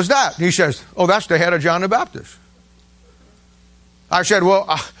skull is that? He says, oh, that's the head of John the Baptist. I said, well,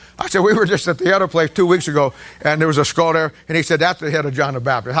 we were just at the other place 2 weeks ago, and there was a skull there, and he said, that's the head of John the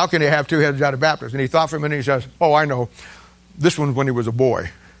Baptist. How can you have two heads of John the Baptist? And he thought for a minute, and he says, oh, I know. This one's when he was a boy.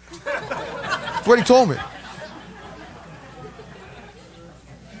 That's what he told me.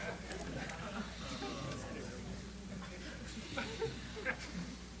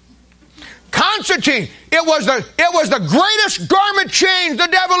 Constantine, it was the greatest garment change the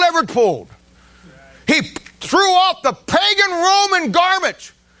devil ever pulled. He threw off the pagan Roman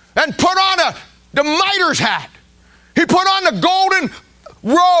garments and put on the mitre hat. He put on the golden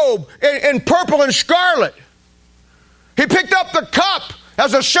robe in purple and scarlet. He picked up the cup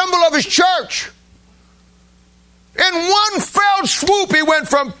as a symbol of his church. In one fell swoop, he went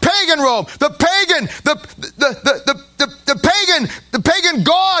from pagan Rome, the pagan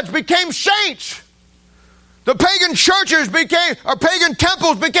gods became saints. The pagan churches pagan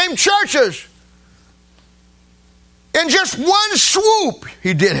temples became churches. In just one swoop,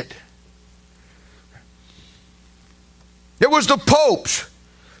 he did it. It was the popes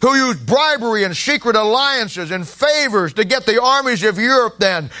who used bribery and secret alliances and favors to get the armies of Europe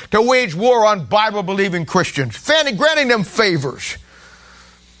then to wage war on Bible-believing Christians, granting them favors.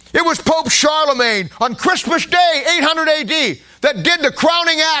 It was Pope Charlemagne on Christmas Day, 800 AD, that did the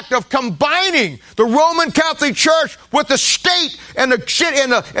crowning act of combining the Roman Catholic Church with the state and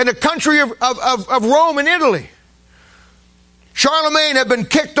the country of Rome and Italy. Charlemagne had been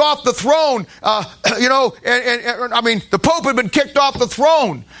kicked off the throne, the Pope had been kicked off the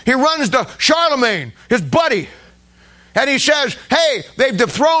throne. He runs to Charlemagne, his buddy, and he says, hey, they've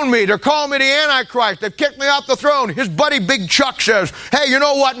dethroned me. They're calling me the Antichrist. They've kicked me off the throne. His buddy, Big Chuck, says, hey, you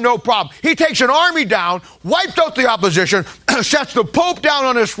know what? No problem. He takes an army down, wipes out the opposition, sets the Pope down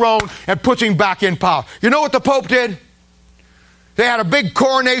on his throne, and puts him back in power. You know what the Pope did? They had a big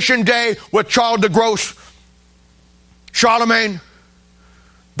coronation day with Charles the Gross, Charlemagne,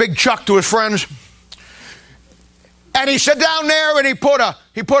 Big Chuck to his friends. And he sat down there and he put a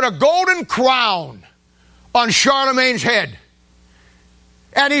golden crown on Charlemagne's head.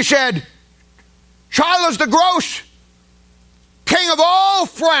 And he said, Charles the Gross, King of all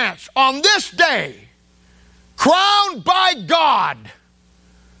France, on this day, crowned by God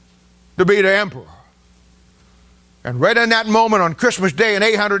to be the emperor. And right in that moment on Christmas Day in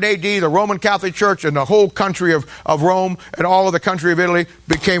 800 AD, the Roman Catholic Church and the whole country of Rome and all of the country of Italy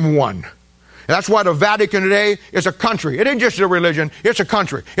became one. And that's why the Vatican today is a country. It isn't just a religion, it's a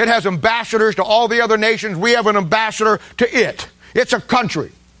country. It has ambassadors to all the other nations. We have an ambassador to it. It's a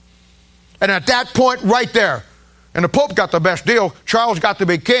country. And at that point right there, and the Pope got the best deal. Charles got to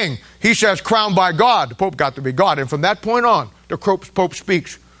be king. He says, crowned by God. The Pope got to be God. And from that point on, the Pope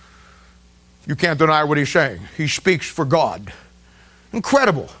speaks. You can't deny what he's saying. He speaks for God.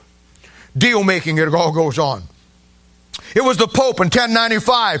 Incredible. Deal making, it all goes on. It was the Pope in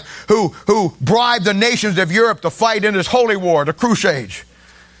 1095 who bribed the nations of Europe to fight in this holy war, the Crusades.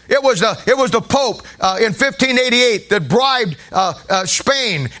 It was the Pope in 1588 that bribed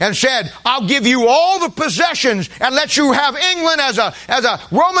Spain and said, I'll give you all the possessions and let you have England as a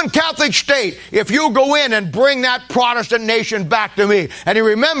Roman Catholic state if you go in and bring that Protestant nation back to me. And you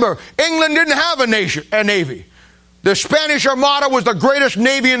remember, England didn't have a navy. The Spanish Armada was the greatest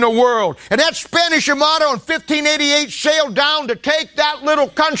navy in the world. And that Spanish Armada in 1588 sailed down to take that little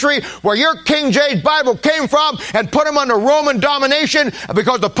country where your King James Bible came from and put them under Roman domination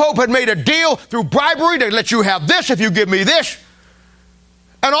because the Pope had made a deal through bribery to let you have this if you give me this.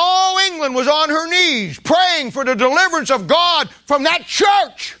 And all England was on her knees praying for the deliverance of God from that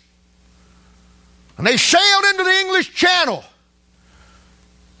church. And they sailed into the English Channel.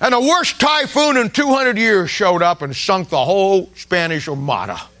 And the worst typhoon in 200 years showed up and sunk the whole Spanish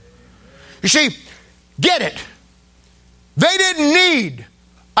Armada. You see, get it. They didn't need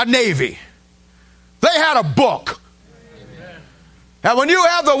a navy. They had a book. Amen. And when you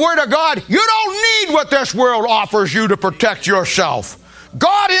have the Word of God, you don't need what this world offers you to protect yourself.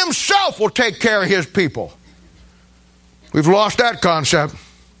 God Himself will take care of His people. We've lost that concept.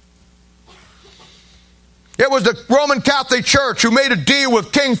 It was the Roman Catholic Church who made a deal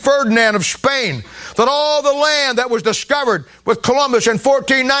with King Ferdinand of Spain that all the land that was discovered with Columbus in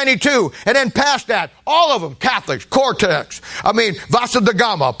 1492 and then past that, all of them Catholics, Vasco da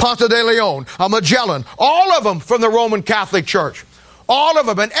Gama, Ponce de Leon, Magellan, all of them from the Roman Catholic Church. All of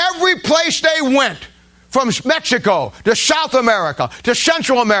them. And every place they went, from Mexico to South America to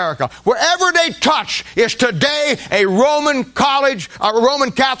Central America, wherever they touch is today a Roman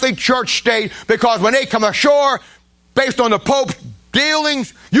Catholic Church state, because when they come ashore, based on the Pope's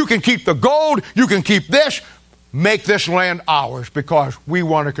dealings, you can keep the gold, you can keep this, make this land ours because we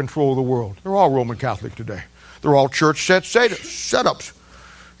want to control the world. They're all Roman Catholic today. They're all church setups.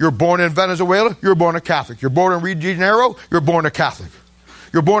 You're born in Venezuela, you're born a Catholic. You're born in Rio de Janeiro, you're born a Catholic.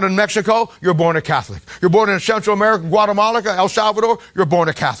 You're born in Mexico, you're born a Catholic. You're born in Central America, Guatemala, El Salvador, you're born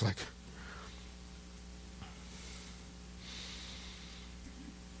a Catholic.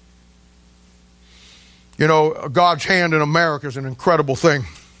 You know, God's hand in America is an incredible thing.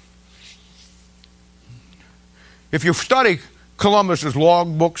 If you study Columbus's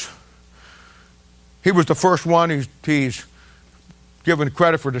log books, he was the first one. He's given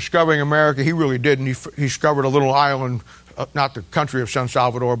credit for discovering America. He really didn't. He discovered a little island, not the country of San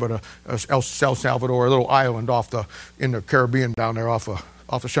Salvador, but El Salvador, a little island in the Caribbean down there off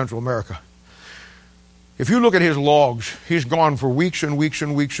of Central America. If you look at his logs, he's gone for weeks and weeks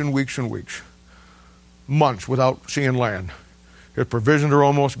and weeks and weeks and weeks, months without seeing land. His provisions are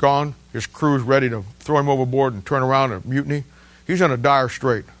almost gone. His crew's ready to throw him overboard and turn around and mutiny. He's in a dire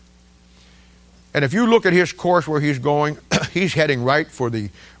strait. And if you look at his course where he's going, he's heading right for the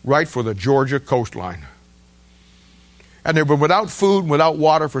Georgia coastline. And they've been without food and without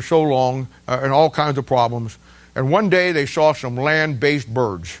water for so long, and all kinds of problems. And one day they saw some land-based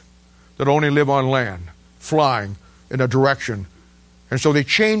birds that only live on land, flying in a direction. And so they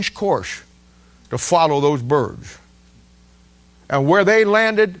changed course to follow those birds. And where they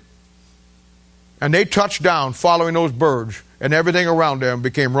landed, and they touched down following those birds, and everything around them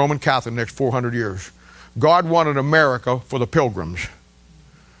became Roman Catholic the next 400 years. God wanted America for the pilgrims.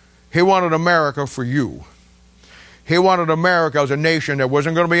 He wanted America for you. He wanted America as a nation that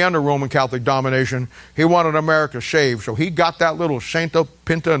wasn't going to be under Roman Catholic domination. He wanted America saved. So he got that little Santa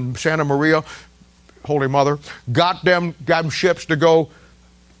Pinta and Santa Maria, Holy Mother, got them ships to go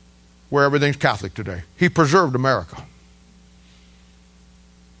where everything's Catholic today. He preserved America.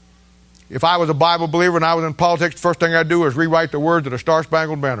 If I was a Bible believer and I was in politics, the first thing I'd do is rewrite the words of the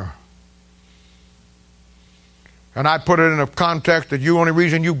Star-Spangled Banner. And I'd put it in a context that the only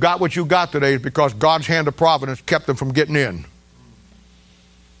reason you got what you got today is because God's hand of providence kept them from getting in.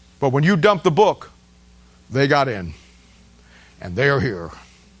 But when you dump the book, they got in. And they are here.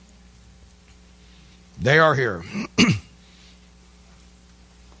 They are here.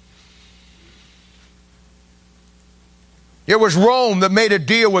 It was Rome that made a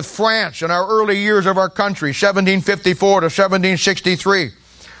deal with France in our early years of our country, 1754 to 1763.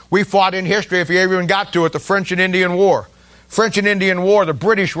 We fought in history, if you ever even got to it, the French and Indian War. French and Indian War, the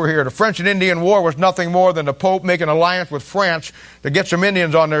British were here. The French and Indian War was nothing more than the Pope making an alliance with France to get some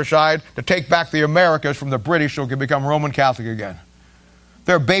Indians on their side to take back the Americas from the British so it could become Roman Catholic again.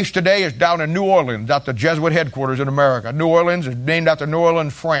 Their base today is down in New Orleans, at the Jesuit headquarters in America. New Orleans is named after New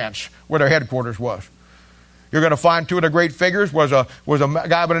Orleans, France, where their headquarters was. You're going to find two of the great figures was a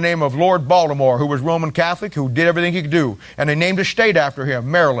guy by the name of Lord Baltimore, who was Roman Catholic, who did everything he could do. And they named a state after him,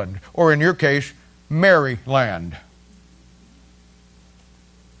 Maryland, or in your case, Maryland.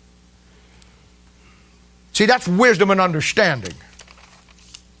 See, that's wisdom and understanding.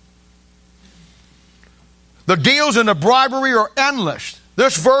 The deals and the bribery are endless.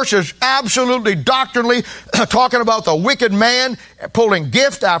 This verse is absolutely doctrinally talking about the wicked man pulling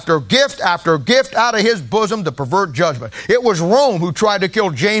gift after gift after gift out of his bosom to pervert judgment. It was Rome who tried to kill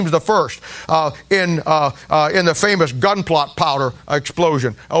James I in the famous gunpowder powder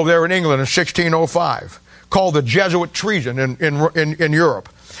explosion over there in England in 1605, called the Jesuit treason in Europe.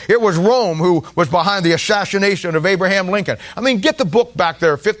 It was Rome who was behind the assassination of Abraham Lincoln. I mean, get the book back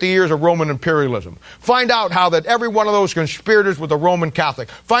there, 50 Years of Roman Imperialism. Find out how that every one of those conspirators was a Roman Catholic.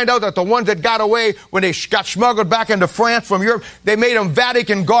 Find out that the ones that got away when they got smuggled back into France from Europe, they made them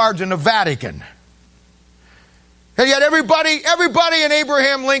Vatican guards in the Vatican. And yet everybody in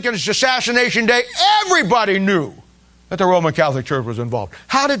Abraham Lincoln's assassination day, everybody knew that the Roman Catholic Church was involved.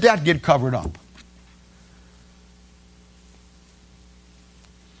 How did that get covered up?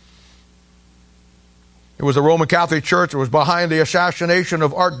 It was the Roman Catholic Church that was behind the assassination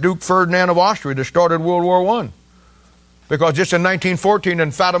of Archduke Ferdinand of Austria that started World War I. Because just in 1914 in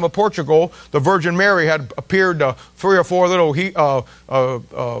Fatima, Portugal, the Virgin Mary had appeared to 3 or 4 little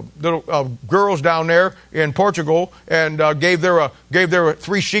girls down there in Portugal and gave their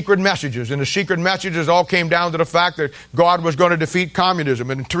 3 secret messages. And the secret messages all came down to the fact that God was going to defeat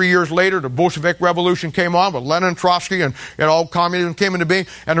communism. And 3 years later, the Bolshevik Revolution came on with Lenin, Trotsky, and all communism came into being.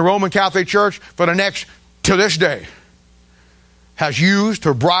 And the Roman Catholic Church, to this day, has used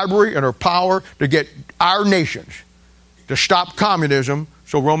her bribery and her power to get our nations to stop communism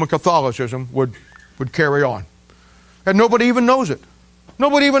so Roman Catholicism would carry on. And nobody even knows it.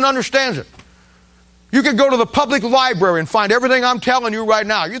 Nobody even understands it. You could go to the public library and find everything I'm telling you right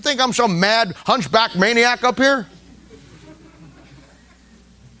now. You think I'm some mad hunchback maniac up here?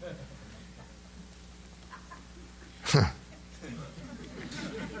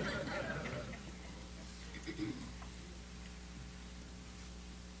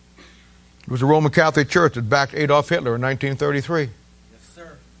 It was the Roman Catholic Church that backed Adolf Hitler in 1933. Yes,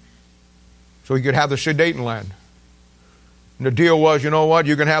 sir. So he could have the Sudetenland. And the deal was, you know what?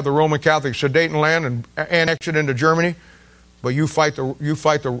 You can have the Roman Catholic Sudetenland and annex it into Germany, but you fight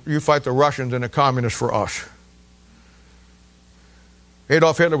the Russians and the communists for us.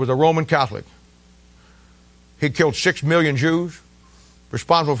 Adolf Hitler was a Roman Catholic. He killed 6 million Jews,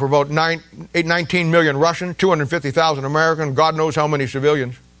 responsible for about 19 million Russians, 250,000 Americans, God knows how many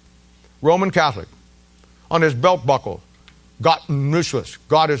civilians. Roman Catholic. On his belt buckle, Gott ist uns,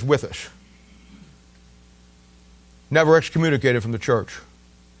 God is with us. Never excommunicated from the church.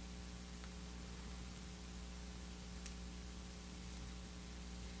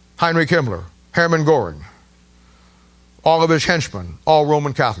 Heinrich Himmler, Hermann Göring, all of his henchmen, all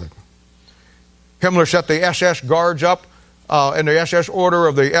Roman Catholic. Himmler set the SS guards up in the SS order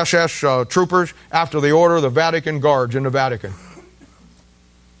of the SS troopers after the order of the Vatican guards in the Vatican.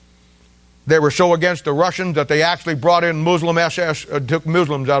 They were so against the Russians that they actually brought in Muslim SS, took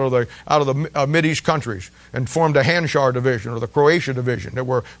Muslims out of the Mideast countries and formed the Handschar division or the Croatia division that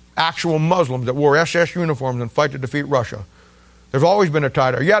were actual Muslims that wore SS uniforms and fight to defeat Russia. There's always been a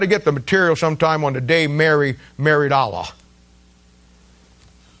tie there. You got to get the material sometime on the day Mary married Allah.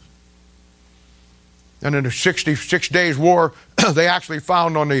 And in the 66 days war, they actually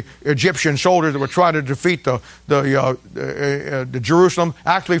found on the Egyptian soldiers that were trying to defeat the Jerusalem,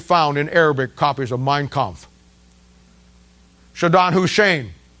 actually found in Arabic copies of Mein Kampf. Saddam Hussein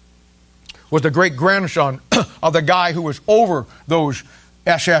was the great-grandson of the guy who was over those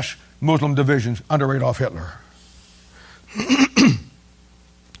SS Muslim divisions under Adolf Hitler.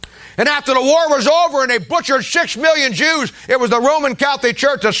 And after the war was over and they butchered 6 million Jews, it was the Roman Catholic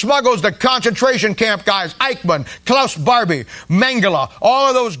Church that smuggles the concentration camp guys, Eichmann, Klaus Barbie, Mengele, all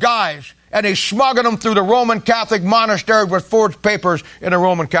of those guys, and they smuggled them through the Roman Catholic monastery with forged papers in the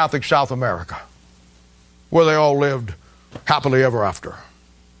Roman Catholic South America, where they all lived happily ever after.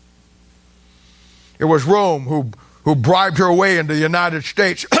 It was Rome who bribed her way into the United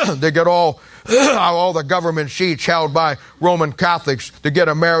States to get all the government seats held by Roman Catholics to get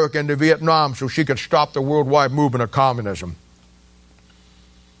America into Vietnam so she could stop the worldwide movement of communism.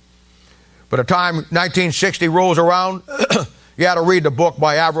 By the time 1960 rolls around, you had to read the book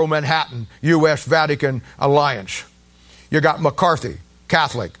by Avro Manhattan, U.S.-Vatican Alliance. You got McCarthy,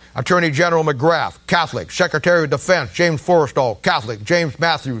 Catholic. Attorney General McGrath, Catholic. Secretary of Defense, James Forrestal, Catholic. James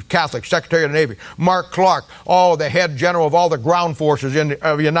Matthews, Catholic. Secretary of the Navy. Mark Clark, the head general of all the ground forces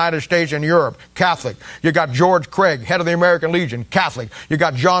of the United States and Europe, Catholic. You got George Craig, head of the American Legion, Catholic. You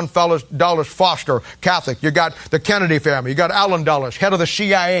got John Dulles Foster, Catholic. You got the Kennedy family. You got Allen Dulles, head of the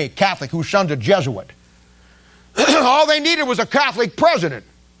CIA, Catholic, whose son's a Jesuit. All they needed was a Catholic president.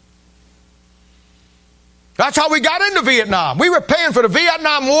 That's how we got into Vietnam. We were paying for the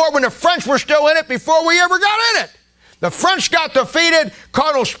Vietnam War when the French were still in it before we ever got in it. The French got defeated.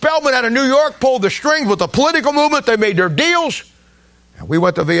 Cardinal Spellman out of New York pulled the strings with the political movement. They made their deals. And we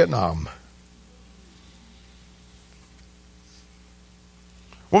went to Vietnam.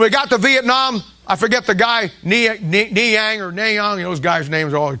 When we got to Vietnam, I forget the guy, Niang or Nayang, those guys'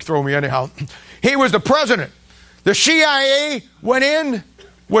 names always throw me anyhow. He was the president. The CIA went in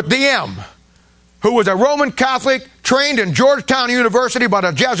with Diem, who was a Roman Catholic, trained in Georgetown University by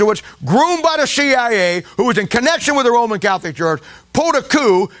the Jesuits, groomed by the CIA, who was in connection with the Roman Catholic Church, pulled a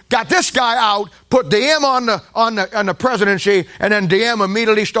coup, got this guy out, put Diem on the presidency, and then Diem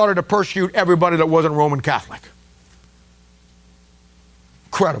immediately started to persecute everybody that wasn't Roman Catholic.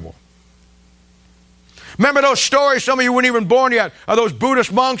 Incredible. Remember those stories, some of you weren't even born yet, of those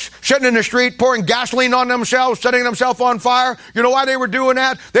Buddhist monks sitting in the street pouring gasoline on themselves, setting themselves on fire? You know why they were doing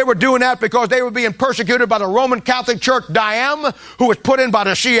that? They were doing that because they were being persecuted by the Roman Catholic Church Diem, who was put in by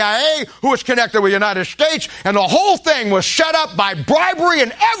the CIA, who was connected with the United States, and the whole thing was set up by bribery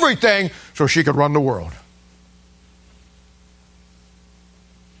and everything so she could run the world.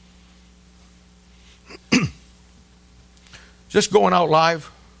 Is this going out live?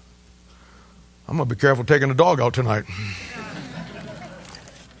 I'm going to be careful taking the dog out tonight.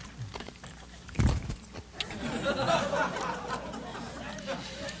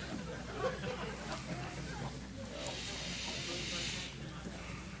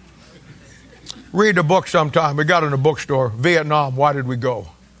 Read the book sometime. We got it in a bookstore. Vietnam, Why Did We Go?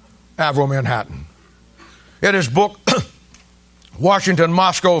 Avro Manhattan. In his book, Washington,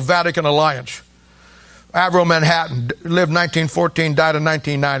 Moscow, Vatican Alliance. Averell Manhattan lived 1914, died in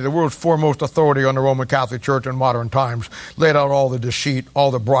 1990. The world's foremost authority on the Roman Catholic Church in modern times. Laid out all the deceit,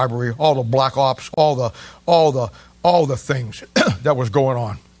 all the bribery, all the black ops, all the things that was going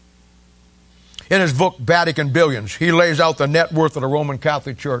on. In his book, Vatican Billions, he lays out the net worth of the Roman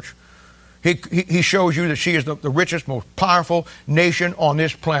Catholic Church. He shows you that she is the richest, most powerful nation on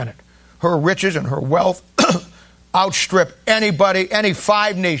this planet. Her riches and her wealth outstrip anybody, any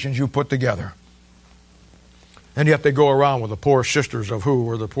 5 nations you put together. And yet they go around with the poor sisters of who,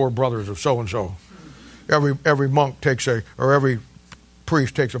 or the poor brothers of so-and-so. Every monk or every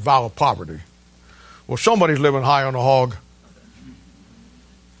priest takes a vow of poverty. Well, somebody's living high on the hog.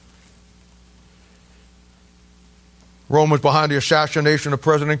 Rome was behind the assassination of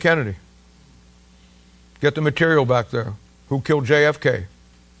President Kennedy. Get the material back there. Who killed JFK?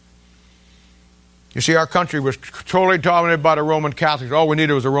 You see, our country was totally dominated by the Roman Catholics. All we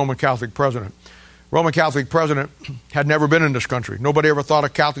needed was a Roman Catholic president. Roman Catholic president had never been in this country. Nobody ever thought a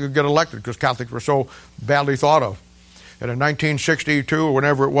Catholic would get elected because Catholics were so badly thought of. And in 1962, or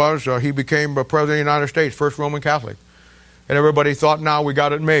whenever it was, he became president of the United States, first Roman Catholic. And everybody thought, now we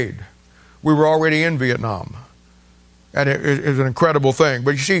got it made. We were already in Vietnam. And it is an incredible thing.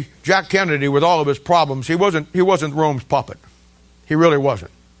 But you see, Jack Kennedy, with all of his problems, he wasn't Rome's puppet. He really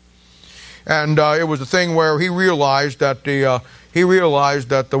wasn't. And it was the thing where he realized that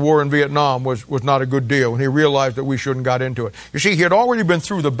the war in Vietnam was not a good deal, and he realized that we shouldn't got into it. You see, he had already been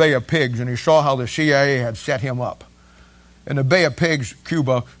through the Bay of Pigs, and he saw how the CIA had set him up. And the Bay of Pigs,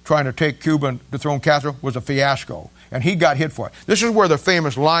 Cuba, trying to take Cuba and dethrone Castro, was a fiasco, and he got hit for it. This is where the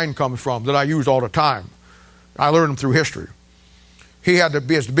famous line comes from that I use all the time. I learned them through history. He had to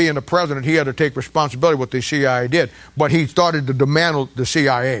be, as being the president, he had to take responsibility for what the CIA did. But he started to demand the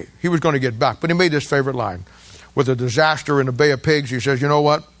CIA. He was going to get back. But he made this favorite line. With a disaster in the Bay of Pigs, he says, you know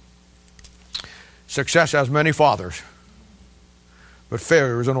what? Success has many fathers, but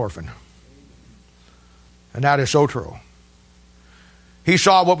failure is an orphan. And that is so true. He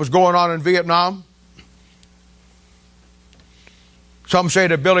saw what was going on in Vietnam. Some say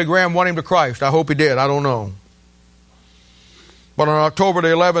that Billy Graham won him to Christ. I hope he did. I don't know. But on October the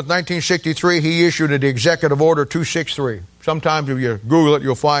 11th, 1963, he issued the Executive Order 263. Sometimes if you Google it,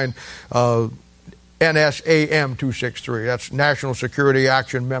 you'll find NSAM 263. That's National Security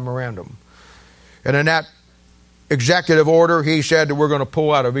Action Memorandum. And in that executive order, he said that we're going to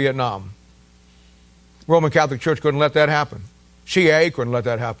pull out of Vietnam. Roman Catholic Church couldn't let that happen. CIA couldn't let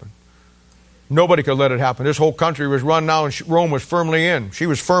that happen. Nobody could let it happen. This whole country was run now, and Rome was firmly in. She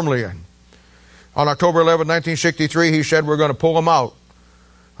was firmly in. On October 11, 1963, he said we're going to pull them out.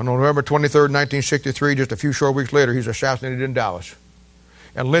 On November 23, 1963, just a few short weeks later, he's assassinated in Dallas.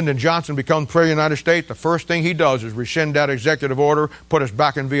 And Lyndon Johnson becomes President of the United States. The first thing he does is rescind that executive order, put us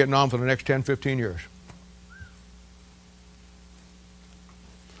back in Vietnam for the next 10, 15 years.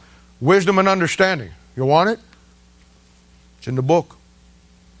 Wisdom and understanding. You want it? It's in the book.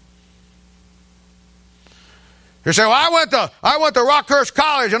 You say, well, I went to Rockhurst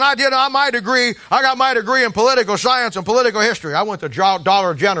College and I got my degree in political science and political history. I went to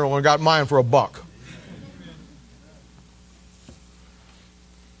Dollar General and got mine for $1.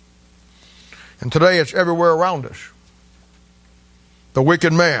 And today it's everywhere around us. The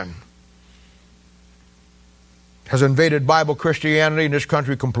wicked man has invaded Bible Christianity in this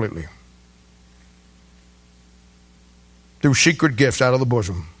country completely. Through secret gifts out of the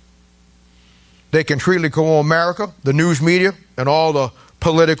bosom. They can freely control America, the news media, and all the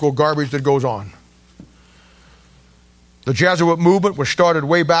political garbage that goes on. The Jesuit movement was started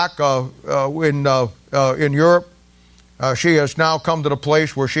way back in Europe. She has now come to the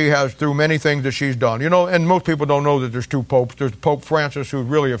place where she has, through many things that she's done. You know, and most people don't know that there's 2 popes. There's Pope Francis, who's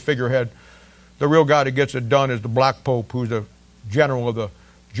really a figurehead. The real guy that gets it done is the Black Pope, who's the general of the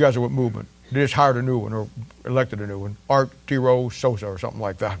Jesuit movement. They just hired a new one, or elected a new one. Arturo Sosa, or something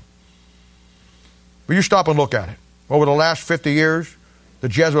like that. But you stop and look at it. Over the last 50 years, the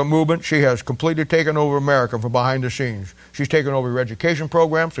Jesuit movement, she has completely taken over America from behind the scenes. She's taken over your education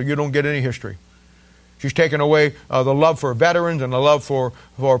program so you don't get any history. She's taken away the love for veterans and the love for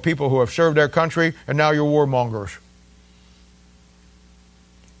people who have served their country, and now you're warmongers.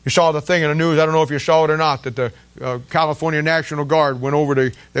 You saw the thing in the news, I don't know if you saw it or not, that the California National Guard went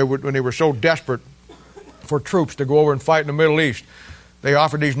over when they were so desperate for troops to go over and fight in the Middle East. They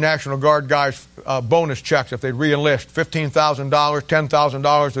offered these National Guard guys bonus checks if they'd re-enlist. $15,000,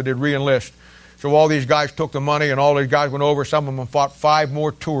 $10,000 that they'd re-enlist. So all these guys took the money and all these guys went over. Some of them fought 5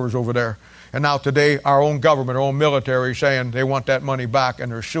 more tours over there. And now today, our own government, our own military, saying they want that money back,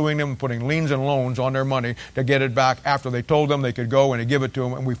 and they're suing them, putting liens and loans on their money to get it back after they told them they could go and they give it to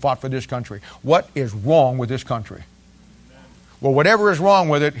them, and we fought for this country. What is wrong with this country? Well, whatever is wrong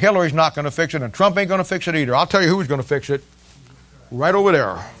with it, Hillary's not going to fix it, and Trump ain't going to fix it either. I'll tell you who's going to fix it. Right over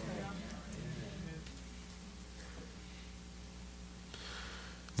there.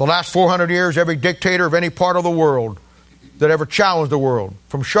 The last 400 years, every dictator of any part of the world that ever challenged the world,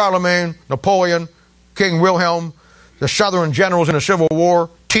 from Charlemagne, Napoleon, King Wilhelm, the Southern generals in the Civil War,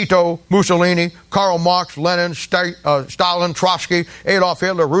 Tito, Mussolini, Karl Marx, Lenin, Stalin, Trotsky, Adolf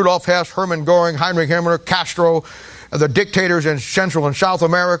Hitler, Rudolf Hess, Hermann Goering, Heinrich Himmler, Castro, the dictators in Central and South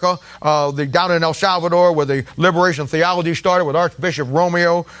America, down in El Salvador where the liberation theology started with Archbishop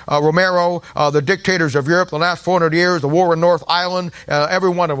Romero, the dictators of Europe the last 400 years, the war in North Ireland, every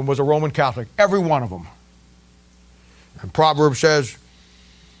one of them was a Roman Catholic. Every one of them. And Proverbs says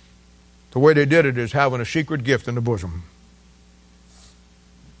the way they did it is having a secret gift in the bosom.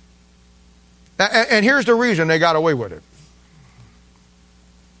 And here's the reason they got away with it.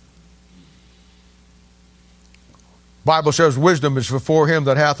 Bible says wisdom is before him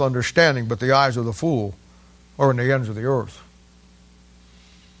that hath understanding, but the eyes of the fool are in the ends of the earth.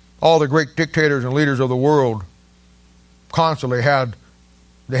 All the great dictators and leaders of the world constantly had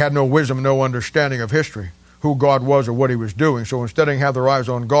no wisdom, no understanding of history, who God was or what he was doing. So instead of having their eyes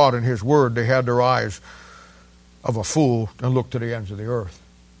on God and his word, they had their eyes of a fool and looked to the ends of the earth.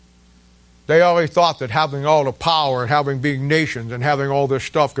 They always thought that having all the power and having being nations and having all this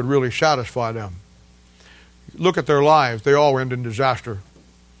stuff could really satisfy them. Look at their lives. They all end in disaster.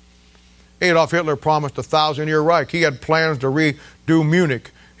 Adolf Hitler promised a 1,000-year Reich. He had plans to redo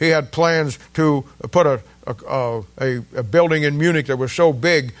Munich. He had plans to put a building in Munich that was so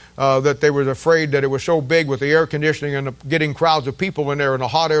big that they were afraid that it was so big with the air conditioning and getting crowds of people in there and the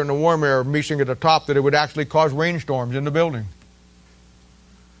hot air and the warm air mixing at the top that it would actually cause rainstorms in the building.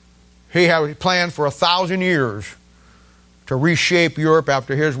 He had planned for 1,000 years to reshape Europe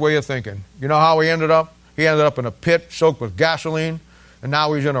after his way of thinking. You know how he ended up? He ended up in a pit soaked with gasoline, and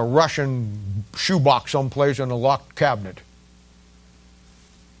now he's in a Russian shoebox someplace in a locked cabinet.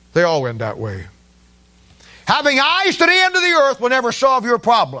 They all end that way. Having eyes to the end of the earth will never solve your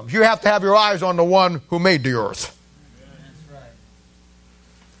problems. You have to have your eyes on the one who made the earth. That's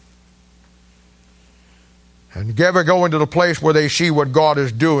right. And you ever go into the place where they see what God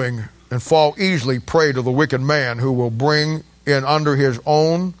is doing and fall easily prey to the wicked man who will bring in under his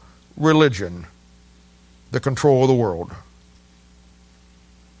own religion the control of the world.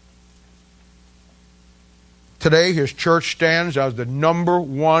 Today, his church stands as the number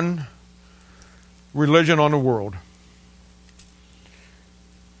one religion on the world.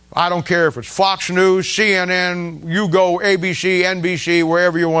 I don't care if it's Fox News, CNN, you go ABC, NBC,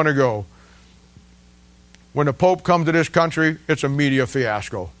 wherever you want to go. When the Pope comes to this country, it's a media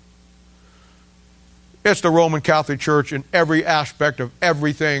fiasco. It's the Roman Catholic Church in every aspect of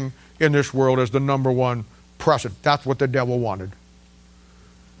everything in this world as the number one precedent. That's what the devil wanted.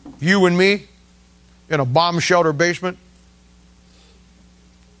 You and me in a bomb shelter basement,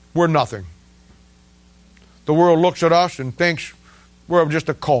 we're nothing. The world looks at us and thinks we're just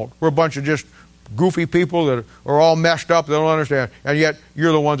a cult. We're a bunch of just goofy people that are all messed up, they don't understand. And yet,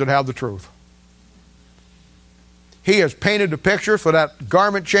 you're the ones that have the truth. He has painted the picture for that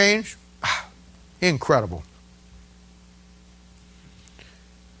garment change. Incredible.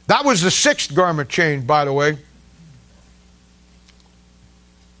 That was the 6th garment change, by the way.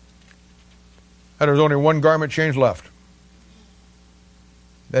 And there's only one garment change left.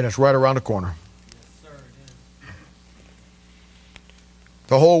 And it's right around the corner. Yes, sir, it is.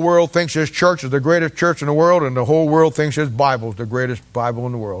 The whole world thinks his church is the greatest church in the world, and the whole world thinks his Bible is the greatest Bible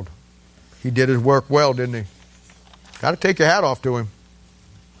in the world. He did his work well, didn't he? Got to take your hat off to him.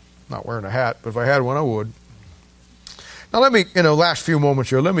 Not wearing a hat, but if I had one, I would. Now let me, in the last few moments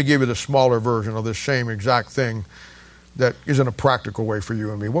here, let me give you the smaller version of this same exact thing that is in a practical way for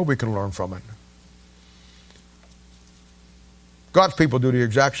you and me, what we can learn from it. God's people do the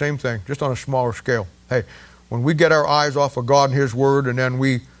exact same thing, just on a smaller scale. Hey, when we get our eyes off of God and his word, and then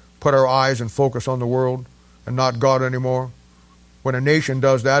we put our eyes and focus on the world and not God anymore, when a nation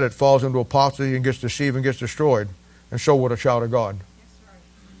does that, it falls into apostasy and gets deceived and gets destroyed. And so would a child of God.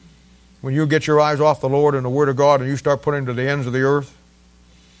 When you get your eyes off the Lord and the Word of God and you start putting it to the ends of the earth,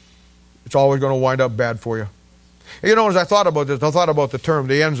 it's always going to wind up bad for you. And you know, as I thought about this, I thought about the term,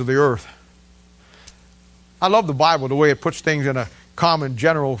 the ends of the earth. I love the Bible, the way it puts things in a common,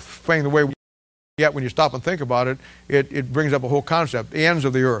 general thing, the way yet when you stop and think about it, it brings up a whole concept. The ends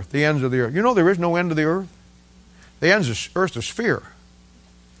of the earth, the ends of the earth. You know there is no end to the earth? The ends of the earth is sphere.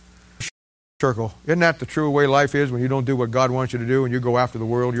 circle. Isn't that the true way life is when you don't do what God wants you to do and you go after the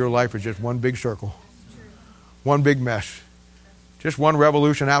world? Your life is just one big circle. One big mess. Just one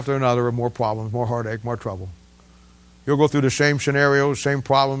revolution after another of more problems, more heartache, more trouble. You'll go through the same scenarios, same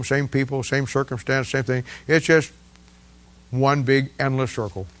problems, same people, same circumstance, same thing. It's just one big endless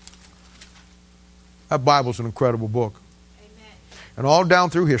circle. That Bible's an incredible book. Amen. And all down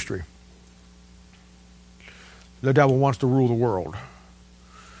through history, the devil wants to rule the world.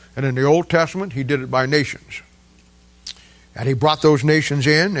 And in the Old Testament, he did it by nations. And he brought those nations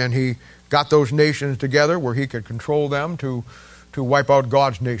in, and he got those nations together where he could control them to wipe out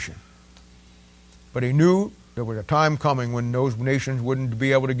God's nation. But he knew there was a time coming when those nations wouldn't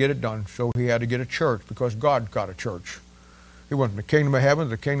be able to get it done, so he had to get a church, because God got a church. He went from the kingdom of heaven to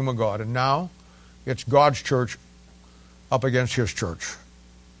the kingdom of God, and now it's God's church up against his church.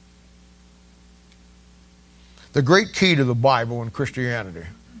 The great key to the Bible and Christianity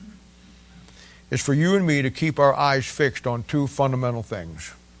is for you and me to keep our eyes fixed on two fundamental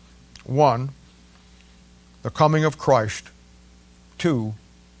things. One, the coming of Christ. Two,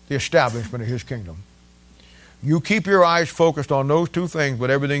 the establishment of his kingdom. You keep your eyes focused on those two things, but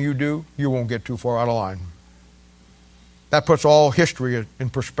everything you do, you won't get too far out of line. That puts all history in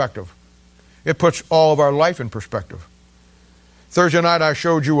perspective. It puts all of our life in perspective. Thursday night I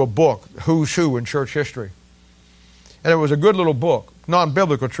showed you a book, Who's Who in Church History. And it was a good little book.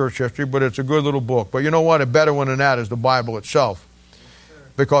 Non-biblical church history, but it's a good little book. But you know what? A better one than that is the Bible itself.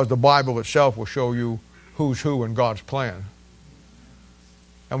 Because the Bible itself will show you who's who in God's plan.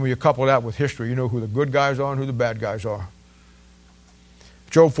 And when you couple that with history, you know who the good guys are and who the bad guys are.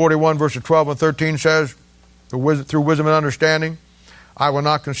 Job 41 verses 12 and 13 says, through wisdom and understanding, I will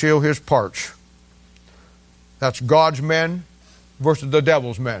not conceal his parts. That's God's men versus the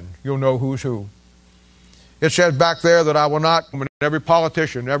devil's men. You'll know who's who. It says back there that I will not, every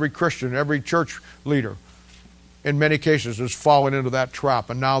politician, every Christian, every church leader, in many cases, has fallen into that trap,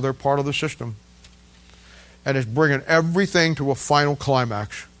 and now they're part of the system. And it's bringing everything to a final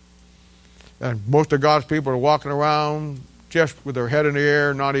climax. And most of God's people are walking around just with their head in the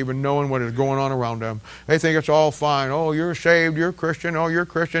air, not even knowing what is going on around them. They think it's all fine. Oh, you're saved, you're Christian, oh, you're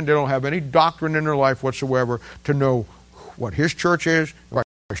Christian. They don't have any doctrine in their life whatsoever to know what his church is and what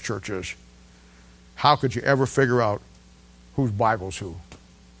Christ's church is. How could you ever figure out whose Bible's who?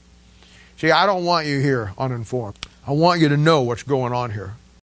 See, I don't want you here uninformed. I want you to know what's going on here.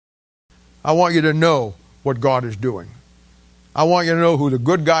 I want you to know what God is doing. I want you to know who the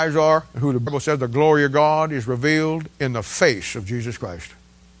good guys are, and who the Bible says the glory of God is revealed in the face of Jesus Christ.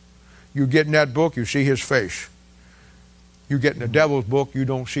 You get in that book, you see his face. You get in the devil's book, you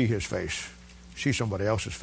don't see his face. You see somebody else's face.